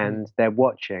 Mm, and they're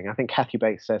watching. I think Kathy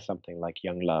Bates says something like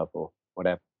 "young love" or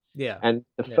whatever. yeah, And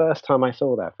the yeah. first time I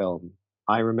saw that film,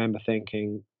 I remember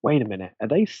thinking, "Wait a minute, are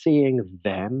they seeing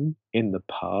them in the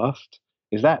past?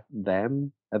 Is that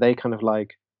them? Are they kind of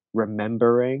like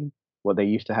remembering what they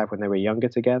used to have when they were younger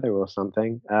together or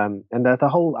something?" And the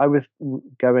whole I was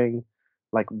going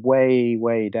like way,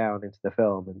 way down into the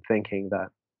film and thinking that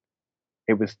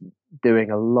it was doing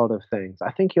a lot of things.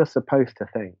 I think you're supposed to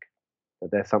think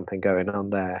that there's something going on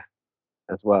there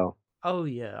as well. Oh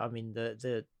yeah, I mean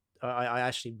I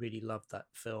actually really loved that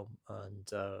film, and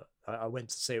I went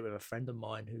to see it with a friend of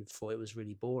mine who thought it was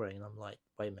really boring, and I'm like,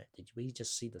 wait a minute, did we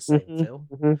just see the same Hmm. film?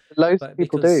 Hmm. Loads of But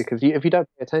people do because because if you don't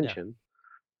pay yeah, attention,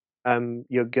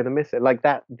 you're gonna miss it. Like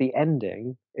that, the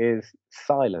ending is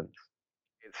silence.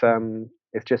 mm,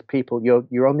 It's just people.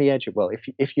 You're on the edge of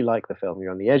if you like the film,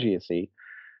 you're on the edge of your seat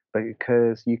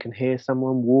because you can hear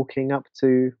someone walking up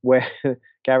to where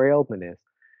Gary Oldman is,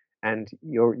 and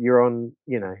you're on.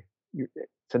 You know,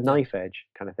 it's a Yeah. knife edge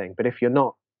kind of thing. But if you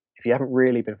haven't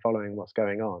really been following what's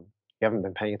going on, you haven't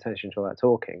been paying attention to all that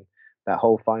talking, that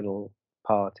whole final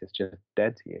part is just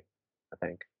dead to you, I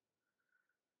think.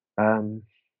 Um,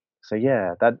 so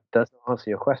yeah, that doesn't answer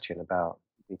your question about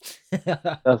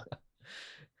does it?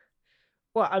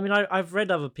 Well, I mean, I've read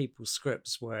other people's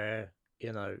scripts where,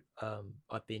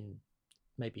 I've been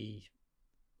maybe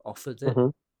offered it,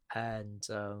 Mhm, and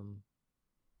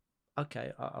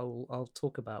okay, I'll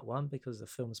talk about one because the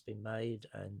film's been made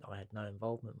and I had no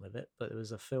involvement with it. But there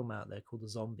was a film out there called The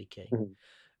Zombie King, mhm.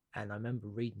 and I remember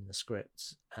reading the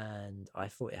script, and I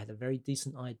thought it had a very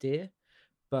decent idea,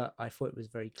 but I thought it was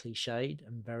very cliched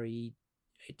and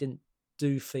it didn't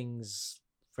do things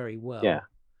very Yeah. well.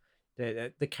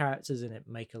 The characters in it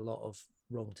make a lot of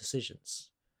wrong decisions,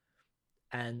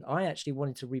 and I actually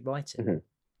wanted to rewrite it, Mhm.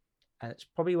 and it's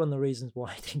probably one of the reasons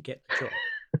why I didn't get the job.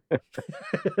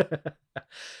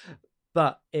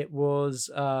 But it was,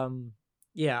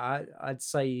 yeah, I'd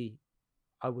say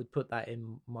I would put that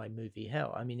in my movie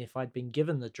hell. I mean, if I'd been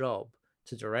given the job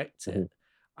to direct Mhm. it,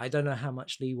 I don't know how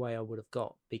much leeway I would have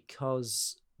got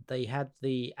because they had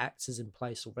the actors in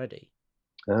place already.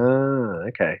 Ah,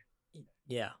 okay.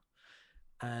 Yeah.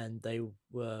 And they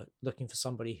were looking for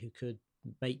somebody who could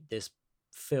make this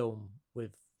film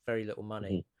with very little Mhm.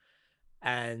 money.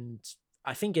 And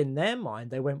I think in their mind,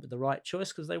 they went with the right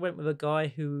choice because they went with a guy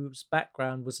whose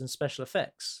background was in special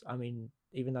effects. I mean,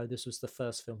 even though this was the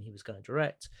first film he was going to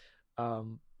direct,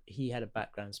 um, he had a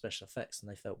background in special effects, and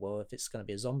they felt, well, if it's going to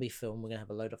be a zombie film, we're going to have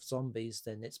a load of zombies,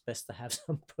 then it's best to have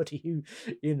somebody who,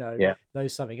 Yeah.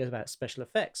 knows something about special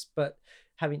effects. But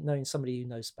knowing somebody who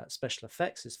knows about special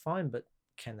effects is fine, but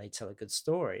can they tell a good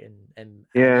story? And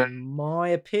Yeah, in my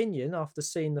opinion, after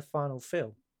seeing the final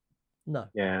film, no.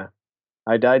 yeah.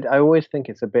 I always think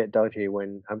it's a bit dodgy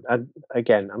when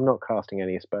again, I'm not casting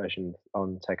any aspersions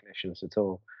on technicians at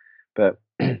all, but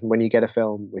when you get a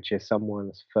film which is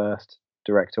someone's first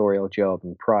directorial job,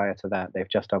 and prior to that, they've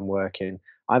just done work in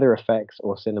either effects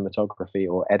or cinematography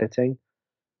or editing,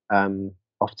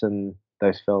 often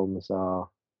those films are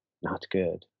not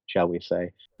good, shall we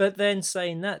say. But then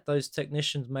saying that, those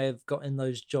technicians may have gotten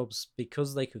those jobs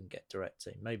because they couldn't get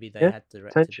directing. Maybe they Yeah, had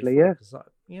directed potentially, before. yeah, Because,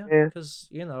 yeah, yeah. because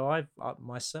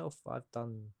I've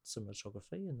done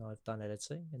cinematography and I've done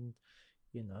editing, and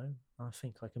I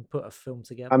think I can put a film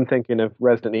together. I'm thinking of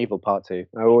Resident Evil Part 2.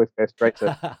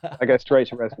 I go straight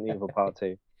to Resident Evil Part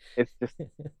 2. It's just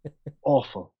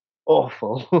awful,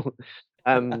 awful.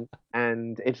 And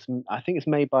I think it's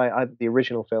made by either the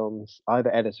original film's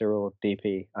either editor or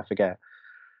DP, I forget.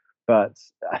 But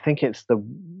I think it's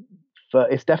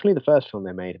definitely the first film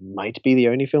they made. It might be the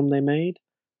only film they made.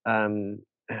 Um,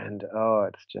 and oh,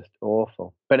 it's just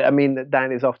awful. But I mean,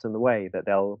 that is often the way that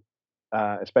they'll,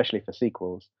 especially for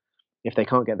sequels, if they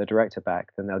can't get the director back,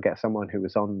 then they'll get someone who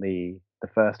was on the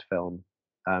first film,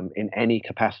 in any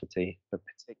capacity, but Mm,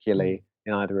 particularly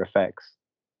in either effects,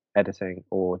 editing,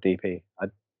 or DP.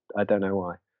 I don't know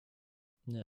why.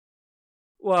 yeah.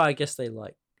 Well, I guess they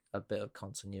like a bit of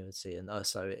continuity, and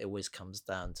also it always comes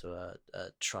down to a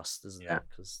trust, doesn't Yeah, it?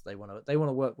 Because they want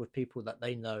to work with people that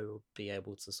they know will be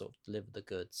able to sort of deliver the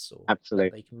goods, or that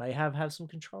absolutely. they may have some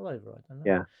control over. I don't know,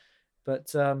 Yeah.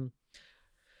 but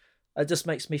it just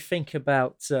makes me think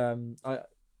about.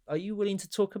 Are you willing to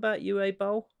talk about UA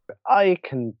Bowl? I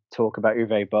can talk about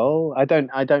Uwe Boll. I don't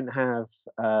have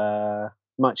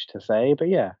much to say, but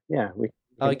yeah, yeah, we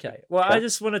can Okay. Well, I chat.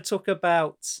 just want to talk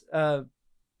about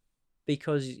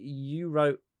because you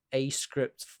wrote a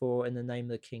script for In the Name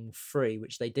of the King 3,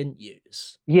 which they didn't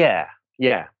use. Yeah,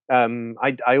 yeah.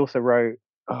 I also wrote,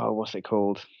 oh, what's it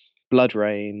called? Blood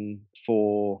Rain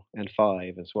 4 and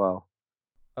 5 as well.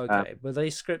 Um, Okay. Were they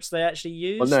scripts they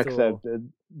actually well, no, used, because or?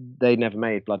 they never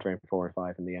made Blood Rain 4 and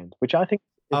 5 in the end, which I think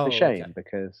is a Oh, shame okay.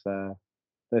 because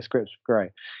the scripts were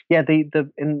great. Yeah, the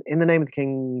in the Name of the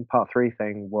King Part 3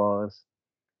 thing was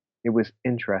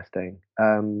interesting.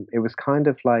 It was kind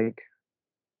of like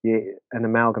an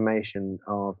amalgamation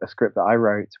of a script that I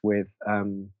wrote with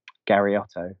Gary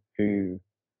Otto, who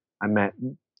I met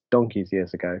donkeys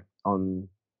years ago on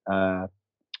uh,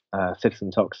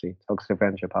 Citizen Toxic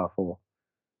Avenger Part 4.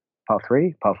 Part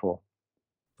 3? Part 4.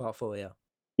 Part 4, yeah.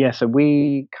 Yeah, so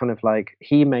we kind of like,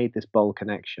 he made this bold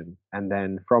connection. And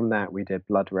then from that, we did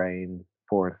Blood Rain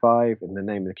 4 and 5, In the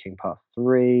Name of the King Part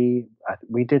 3.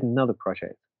 We did another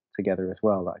project together as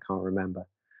well that I can't remember.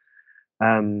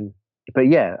 Um, but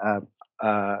yeah,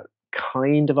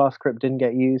 kind of our script didn't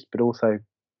get used, but also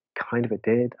kind of it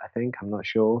did, I think. I'm not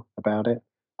sure about it.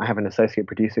 I have an associate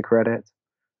producer credit.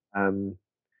 Um,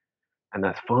 and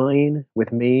that's fine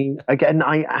with me. Again,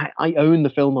 I own the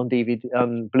film on DVD,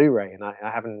 on Blu-ray, and I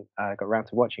haven't got around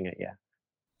to watching it yet.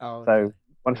 Oh, So okay.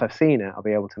 once Yeah. I've seen it, I'll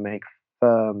be able to make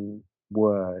firm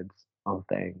words on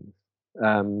things.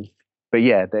 Um, but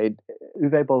yeah,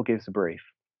 Uwe Boll gives a brief,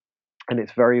 and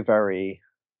it's very, very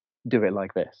do it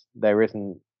like this. There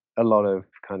isn't a lot of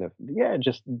kind of yeah,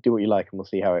 just do what you like, and we'll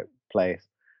see how it plays.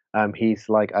 He's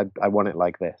like, I want it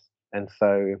like this, and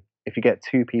so if you get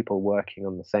two people working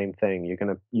on the same thing,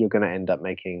 you're gonna end up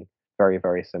making very,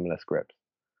 very similar scripts.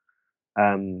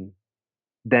 Um,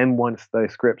 then once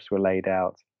those scripts were laid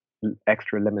out,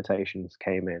 extra limitations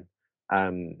came in.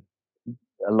 Um,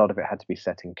 a lot of it had to be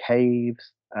set in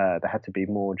caves. There had to be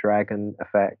more dragon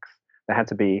effects. There had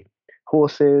to be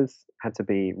horses had to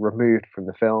be removed from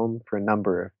the film for a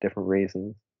number of different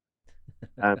reasons.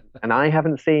 And I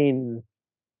haven't seen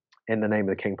In the Name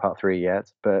of the King Part 3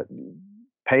 yet, but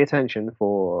pay attention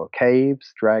for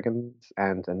caves, dragons,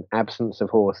 and an absence of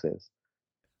horses.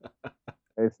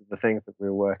 Those are the things that we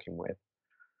were working with.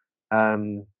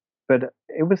 Um, but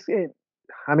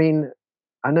I mean,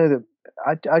 I know that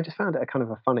I just found it a kind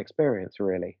of a fun experience,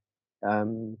 really.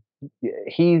 Um,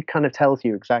 he kind of tells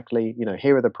you exactly,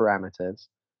 here are the parameters.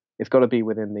 It's got to be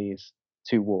within these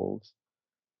two walls.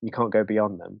 You can't go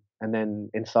beyond them. And then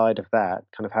inside of that,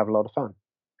 kind of have a lot of fun.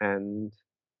 And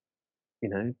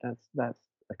that's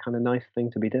a kind of nice thing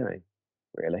to be doing,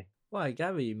 really. Well, I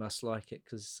gather you must like it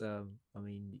because, I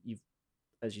mean, you've,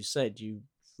 as you said, you've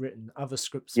written other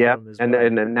scripts Yeah, for him as and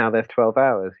well. and now there's 12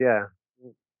 hours. Yeah,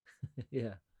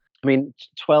 Yeah. I mean,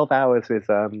 12 hours is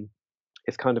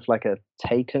it's kind of like a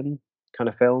Taken kind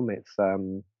of film. It's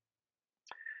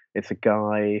a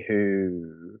guy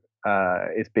who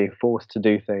is being forced to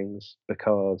do things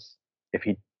because if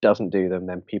he doesn't do them,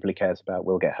 then people he cares about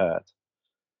will get hurt.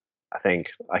 I think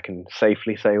I can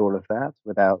safely say all of that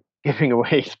without giving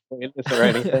away spoilers or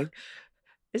anything.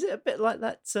 Is it a bit like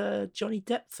that Johnny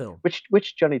Depp film?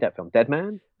 Which Johnny Depp film? Dead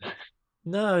Man?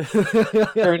 No,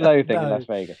 Fear and Loathing in Las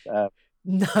no, Vegas. Pirates of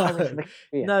no, the Caribbean.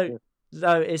 no, Yeah.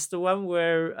 no. It's the one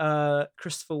where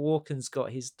Christopher Walken's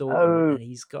got his daughter Oh, and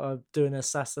he's got to do an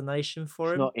assassination for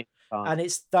it's him, not in time. and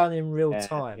it's done in real Yeah,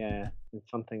 time. yeah. It's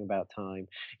something about time.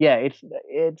 Yeah,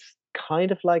 it's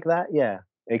kind of like that. Yeah,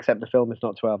 except the film is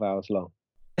not 12 hours long.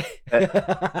 But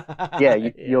yeah, Yeah,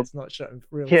 your it's not shot in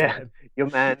real yeah, time. your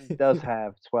man does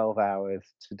have 12 hours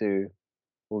to do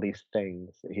all these things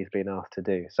that he's been asked to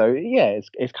do. So yeah,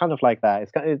 it's kind of like that.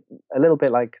 It's kind of a little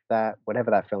bit like that.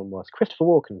 Whatever that film was, Christopher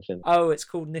Walken's in. Oh, it's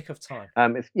called Nick of Time.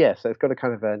 It's yeah, so it's got a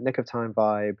kind of a Nick of Time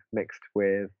vibe mixed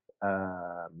with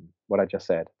what I just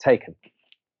said, Taken,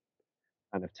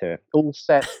 kind of to it. All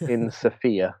set in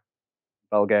Sofia,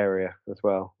 Bulgaria as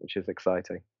well, which is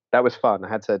exciting. That was fun.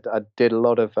 I did a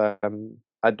lot of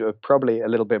I do probably a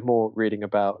little bit more reading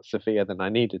about Sofia than I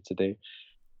needed to do,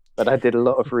 but I did a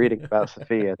lot of reading about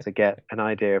Sofia to get an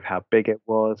idea of how big it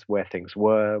was, where things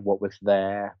were, what was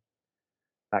there,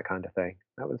 that kind of thing.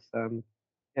 That was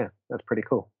yeah, that's pretty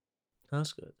cool.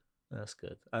 That's good. That's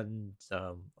good. And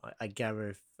I gather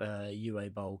if UA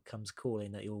Bowl comes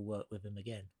calling that you'll work with him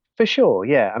again. For sure,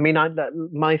 yeah. I mean,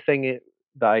 my thing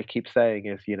that I keep saying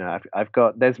is, I've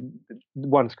got there's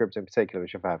one script in particular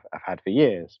which I've had for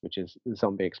years, which is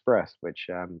Zombie Express, which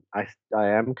I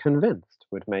am convinced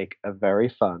would make a very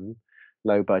fun,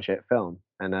 low budget film,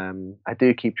 and I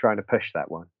do keep trying to push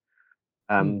that one.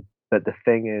 Mm. But the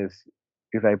thing is,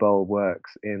 Uwe Boll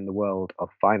works in the world of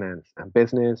finance and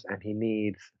business, and he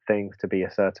needs things to be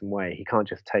a certain way. He can't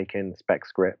just take in spec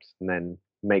scripts and then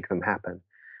make them happen.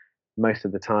 Most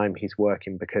of the time, he's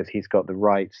working because he's got the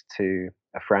rights to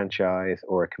a franchise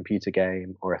or a computer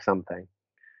game or a something,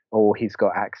 or he's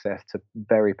got access to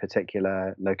very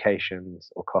particular locations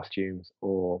or costumes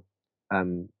or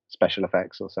special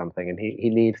effects or something, and he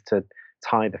needs to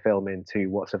tie the film into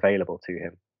what's available to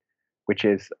him, which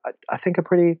is, I think, a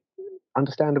pretty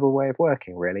understandable way of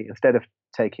working, really. Instead of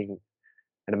taking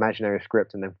an imaginary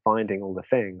script and then finding all the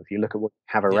things, you look at what you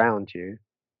have Yeah. around you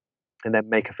and then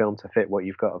make a film to fit what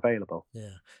you've got available.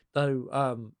 Yeah.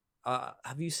 Though,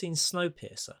 have you seen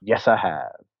Snowpiercer? Yes, I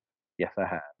have. Yes, I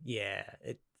have. Yeah.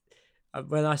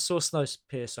 When I saw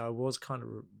Snowpiercer, I was kind of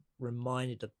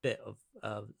reminded a bit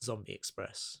of Zombie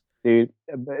Express. Dude,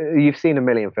 you've seen a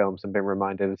million films and been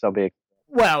reminded of Zombie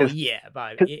Well, because yeah,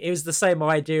 but it was the same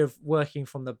idea of working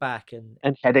from the back and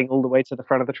and heading all the way to the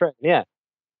front of the train. Yeah,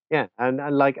 yeah, and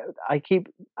like I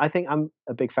think I'm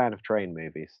a big fan of train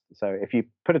movies. So if you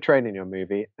put a train in your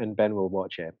movie and Ben will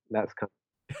watch it,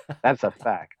 that's a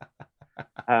fact.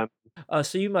 Um, oh,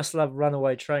 so you must love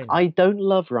Runaway Train then. I don't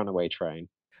love Runaway Train.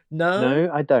 No?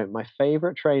 No, I don't. My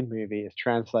favorite train movie is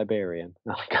Trans-Siberian.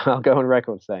 I'll go on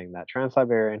record saying that.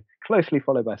 Trans-Siberian, closely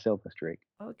followed by Silver Streak.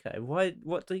 Okay. Why?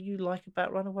 What do you like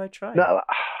about Runaway Train? No,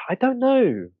 I don't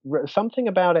know. Something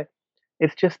about it,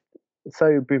 it's just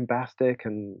so bombastic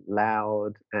and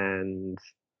loud, and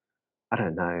I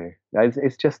don't know.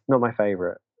 It's just not my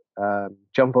favorite.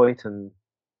 John Boyd and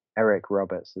Eric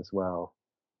Roberts as well.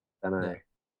 Don't know.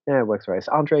 Yeah, Yeah, it works right. It's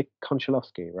Andrei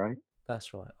Konchalovsky, right?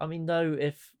 that's right. I mean, though,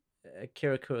 if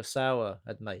Akira Kurosawa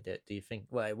had made it, do you think?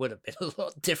 Well, it would have been a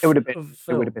lot It would have different been of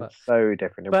a it would have film, been so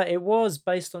different. it was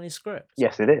based on his script.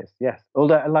 Yes, it is. Yes.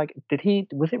 Although, like,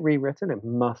 was it rewritten? It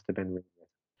must have been rewritten.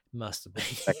 Must have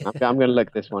Second, been. I'm gonna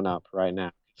look this one up right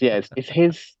now. Yeah, it's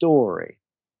his story,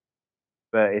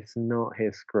 but it's not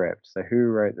his script. So who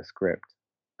wrote the script?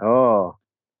 Oh,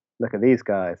 look at these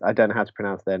guys. I don't know how to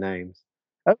pronounce their names.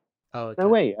 Oh, Oh,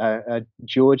 no, okay. wait.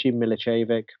 Georgi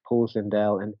Milicevic, Paul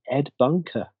Zindel, and Ed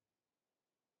Bunker,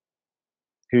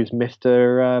 who's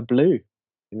Mr. Blue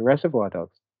in Reservoir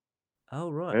Dogs. Oh,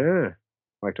 right. Yeah,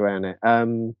 worked away on it.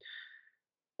 And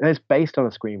it's based on a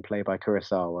screenplay by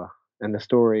Kurosawa, and the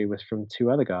story was from two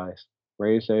other guys,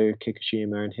 Ryozo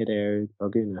Kikushima and Hideo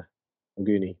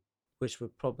Oguni. Which were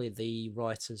probably the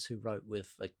writers who wrote with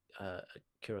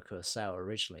Akira Kurosawa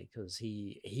originally, because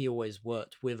he always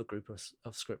worked with a group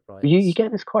of script You writers.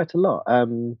 get this quite a lot.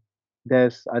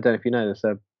 There's I don't know if you know, there's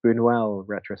a Buñuel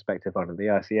retrospective on at the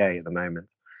ICA at the moment,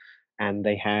 and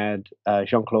they had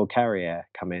Jean-Claude Carrière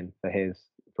come in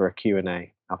for a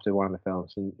Q&A after one of the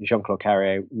films, and Jean-Claude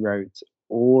Carrière wrote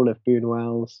all of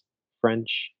Buñuel's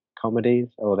French comedies,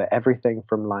 or everything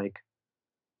from like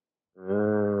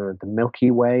the Milky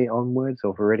Way onwards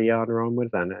or Viridiana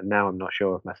onwards, and now I'm not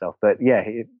sure of myself. But yeah,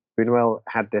 Buñuel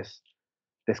had this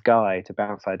guy to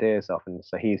bounce ideas off, and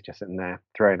so he's just sitting there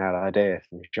throwing out ideas,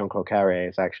 and Jean-Claude Carrière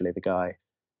is actually the guy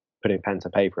putting pen to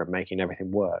paper and making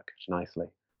everything work nicely.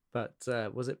 But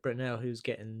was it Brunel who's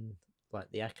getting like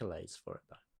the accolades for it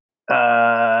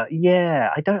though? Yeah,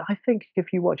 I don't. I think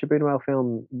if you watch a Buñuel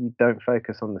film, you don't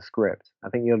focus on the script. I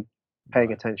think you're paying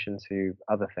Right. attention to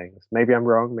other things. Maybe I'm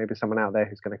wrong. Maybe someone out there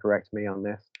who's going to correct me on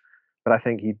this. But I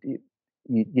think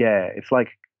yeah, it's like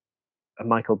a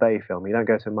Michael Bay film. You don't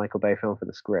go to a Michael Bay film for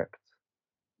the script.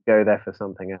 You go there for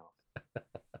something else.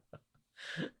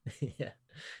 Yeah,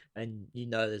 and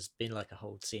there's been like a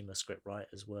whole team of script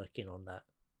writers working on that.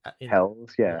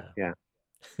 Hells, yeah, Yeah.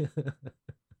 yeah.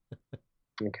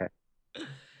 Okay.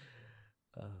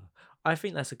 uh, I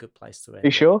think that's a good place to You end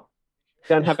it. sure? I'm You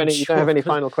don't have sure any because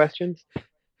final questions?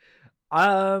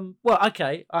 well,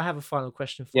 okay, I have a final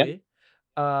question for Yep,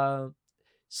 you. Um,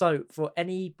 so for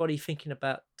anybody thinking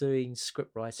about doing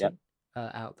script yep. writing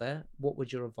out there, what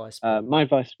would your advice be? My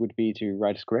advice would be to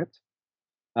write a script,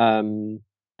 um,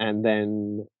 and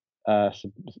then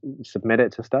submit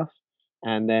it to stuff,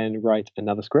 and then write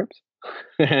another script,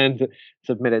 and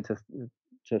submit it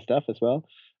to stuff as well.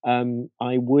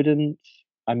 I wouldn't.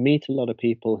 I meet a lot of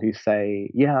people who say,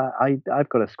 "Yeah, I've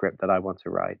got a script that I want to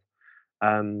write,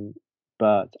 um,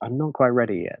 but I'm not quite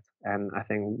ready yet." And I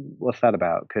think, what's that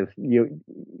about? Because you're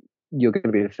going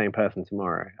to be the same person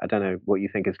tomorrow. I don't know what you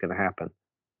think is going to happen.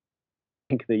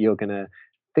 Think that you're going to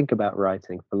think about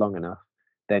writing for long enough,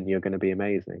 then you're going to be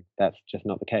amazing. That's just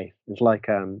not the case. It's like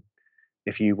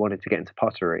if you wanted to get into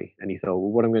pottery and you thought,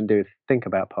 well, what I'm going to do is think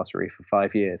about pottery for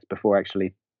 5 years before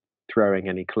actually throwing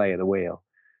any clay at the wheel.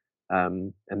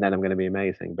 And then I'm going to be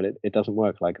amazing. But it doesn't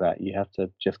work like that. You have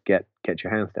to just get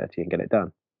your hands dirty and get it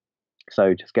done.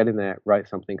 So just get in there, write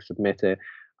something, submit it.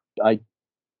 I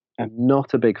am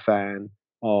not a big fan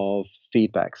of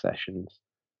feedback sessions,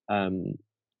 um,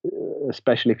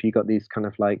 especially if you got these kind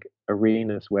of like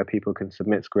arenas where people can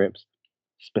submit scripts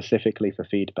specifically for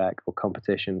feedback, or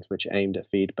competitions which are aimed at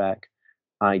feedback.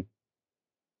 I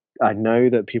I know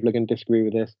that people are going to disagree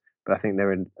with this, but I think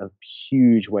they're a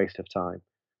huge waste of time,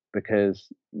 because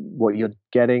what you're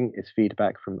getting is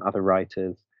feedback from other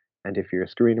writers. And if you're a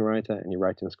screenwriter and you're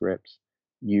writing scripts,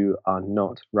 you are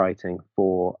not writing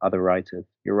for other writers.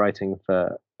 You're writing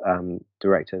for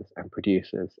directors and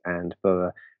producers, and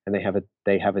they have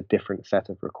a different set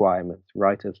of requirements.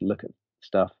 Writers look at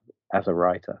stuff as a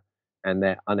writer, and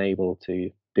they're unable to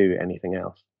do anything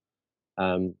else.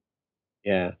 Um,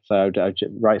 yeah, so I'd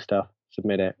write stuff,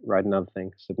 submit it, write another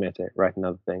thing, submit it, write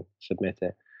another thing, submit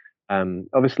it.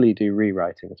 Obviously, do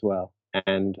rewriting as well,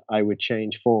 and I would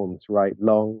change forms, write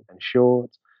long and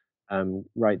short,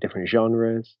 write different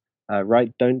genres.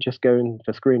 Don't just go in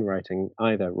for screenwriting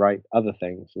either. Write other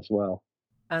things as well.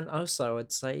 And also,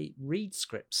 I'd say read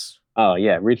scripts. Oh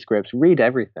yeah, read scripts, read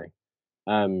everything,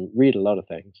 read a lot of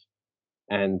things,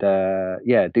 and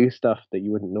yeah, do stuff that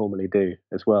you wouldn't normally do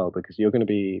as well, because you're going to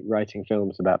be writing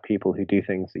films about people who do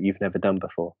things that you've never done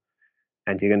before,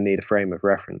 and you're going to need a frame of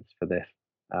reference for this.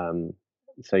 Um,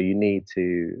 so you need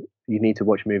to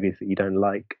watch movies that you don't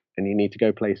like, and you need to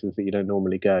go places that you don't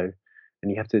normally go, and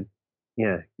you have to,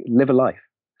 yeah, live a life.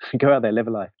 Go out there, live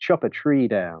a life, chop a tree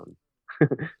down,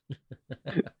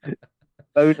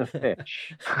 bone a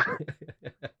fish.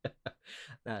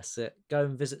 That's it. Go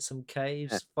and visit some Yeah,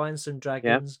 caves, find some yeah,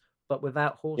 dragons, but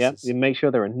without yeah. horses. You make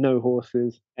sure there are no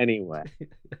horses anywhere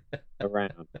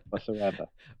around whatsoever.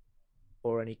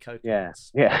 Or any Yeah,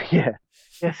 coconuts. yeah, yeah,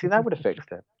 yeah. See, that would have fixed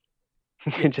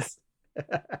it. Just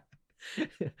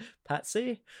Yes.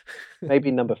 Patsy? maybe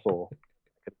number four.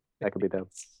 That could be done.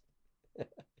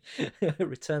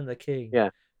 Return the King. Yeah,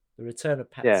 The Return of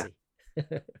yeah.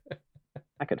 Patsy.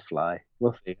 I could fly.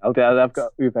 We'll see. I've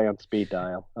got Uwe on speed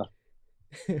dial.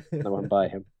 No one by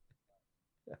him.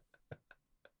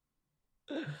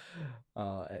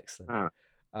 Oh, excellent.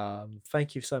 Ah.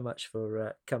 Thank you so much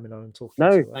for coming on and talking No,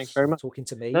 to thanks us, very or much. talking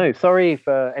to me. No, sorry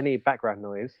for any background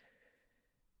noise.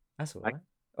 That's all I, right.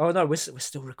 Oh no, we're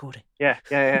still recording. yeah,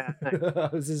 yeah, yeah. No,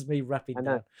 This is me wrapping I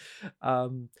know.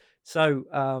 down. So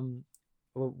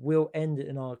we'll end it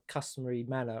in our customary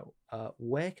manner.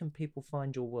 Where can people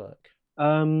find your work?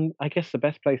 I guess the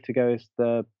best place to go is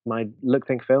my Look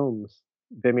Think Films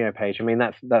Vimeo page. I mean,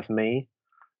 that's me,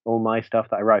 all my stuff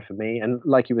that I write for me. And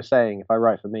like you were saying, if I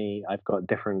write for me, I've got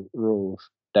different rules.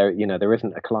 There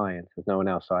isn't a client. There's no one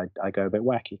else, so I go a bit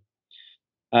wacky.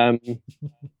 Um,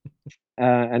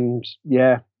 and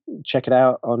yeah, check it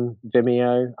out on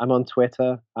Vimeo. I'm on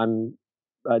Twitter. I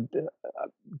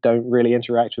don't really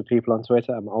interact with people on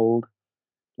Twitter. I'm old.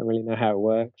 Don't really know how it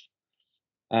works.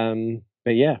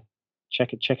 But yeah,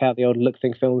 check out the old Look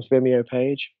Think Films Vimeo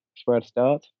page. That's where I'd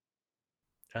start.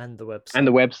 And the And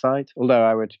the website. website. Although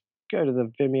I would go to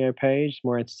the Vimeo page,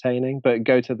 more entertaining, but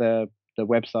go to the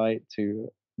website to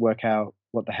work out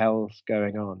what the hell's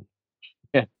going on.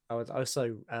 Yeah. I would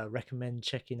also recommend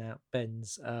checking out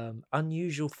Ben's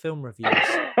unusual film reviews,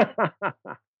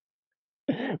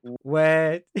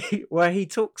 where where he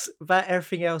talks about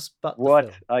everything else but the What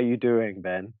film. are you doing,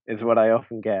 Ben? Is what I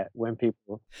often get when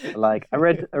people are like, I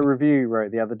read a review you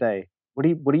wrote the other day. What are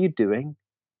you doing?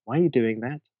 Why are you doing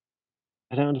that?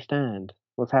 I don't understand.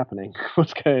 What's happening?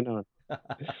 What's going on?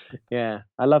 Yeah,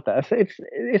 I love that.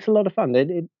 It's a lot of fun.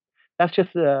 That's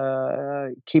just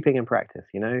keeping in practice,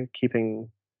 keeping.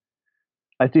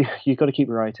 I do. You got to keep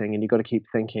writing, and you got to keep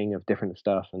thinking of different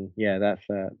stuff, and yeah, that's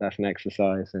an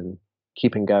exercise in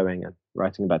keeping going and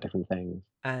writing about different things.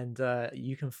 And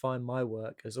you can find my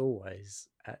work, as always,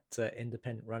 at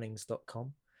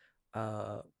independentrunnings.com.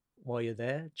 While you're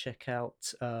there, check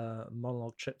out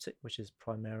Monologue Triptych, which is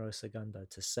Primero, Segundo,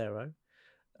 Tercero.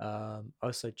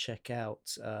 Also, check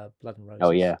out Blood and Oh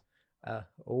Roses, yeah.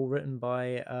 all written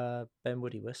by Ben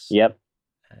Woodywis. Yep.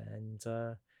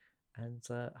 And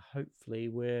hopefully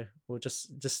we'll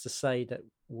just to say that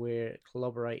we're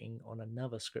collaborating on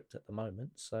another script at the moment,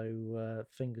 so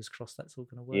fingers crossed that's all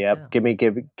going to work Yep. out.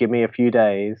 Give me a few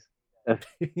days of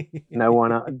no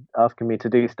one asking me to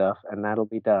do stuff, and that'll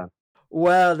be done.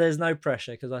 Well, there's no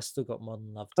pressure because I still got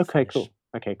Modern Love to Okay, finish. cool.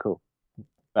 Okay, cool.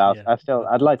 But Yeah,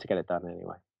 I'd like to get it done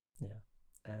anyway. yeah.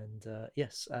 And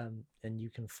yes, and you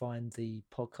can find the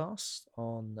podcast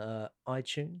on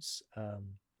iTunes.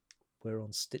 We're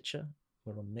on Stitcher,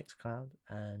 we're on Mixcloud,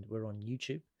 and we're on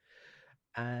YouTube.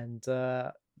 And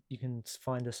you can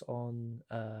find us on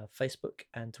Facebook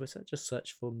and Twitter. Just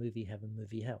search for Movie Heaven,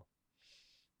 Movie Hell.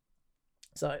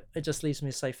 So it just leaves me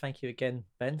to say thank you again,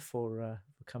 Ben, for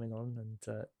coming on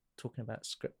and talking about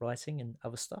script writing and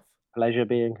other stuff. Pleasure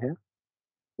being here.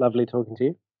 Lovely talking to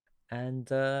you. And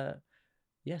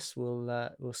yes,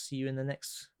 we'll see you in the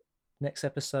next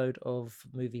episode of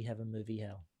Movie Heaven, Movie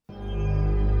Hell.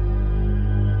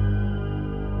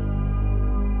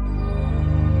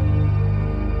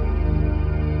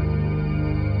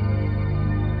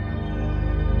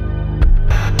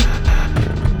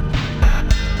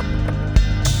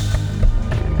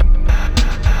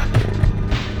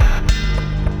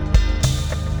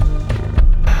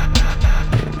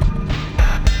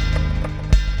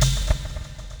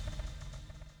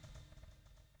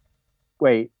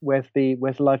 Wait, where's the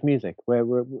live music? Where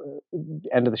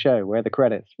end of the show? Where are the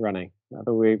credits running? I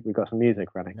thought we got some music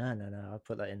running. No, I'll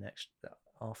put that in next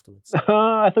afterwards.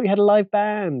 I thought you had a live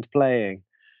band playing.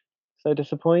 So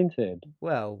disappointed.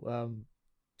 Well, to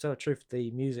tell the truth,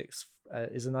 the music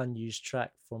is an unused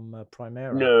track from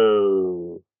Primero.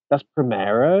 No, that's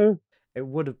Primero. It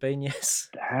would have been, yes.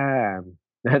 Damn.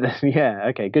 Yeah.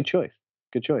 Okay. Good choice.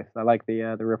 Good choice. I like the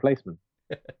replacement.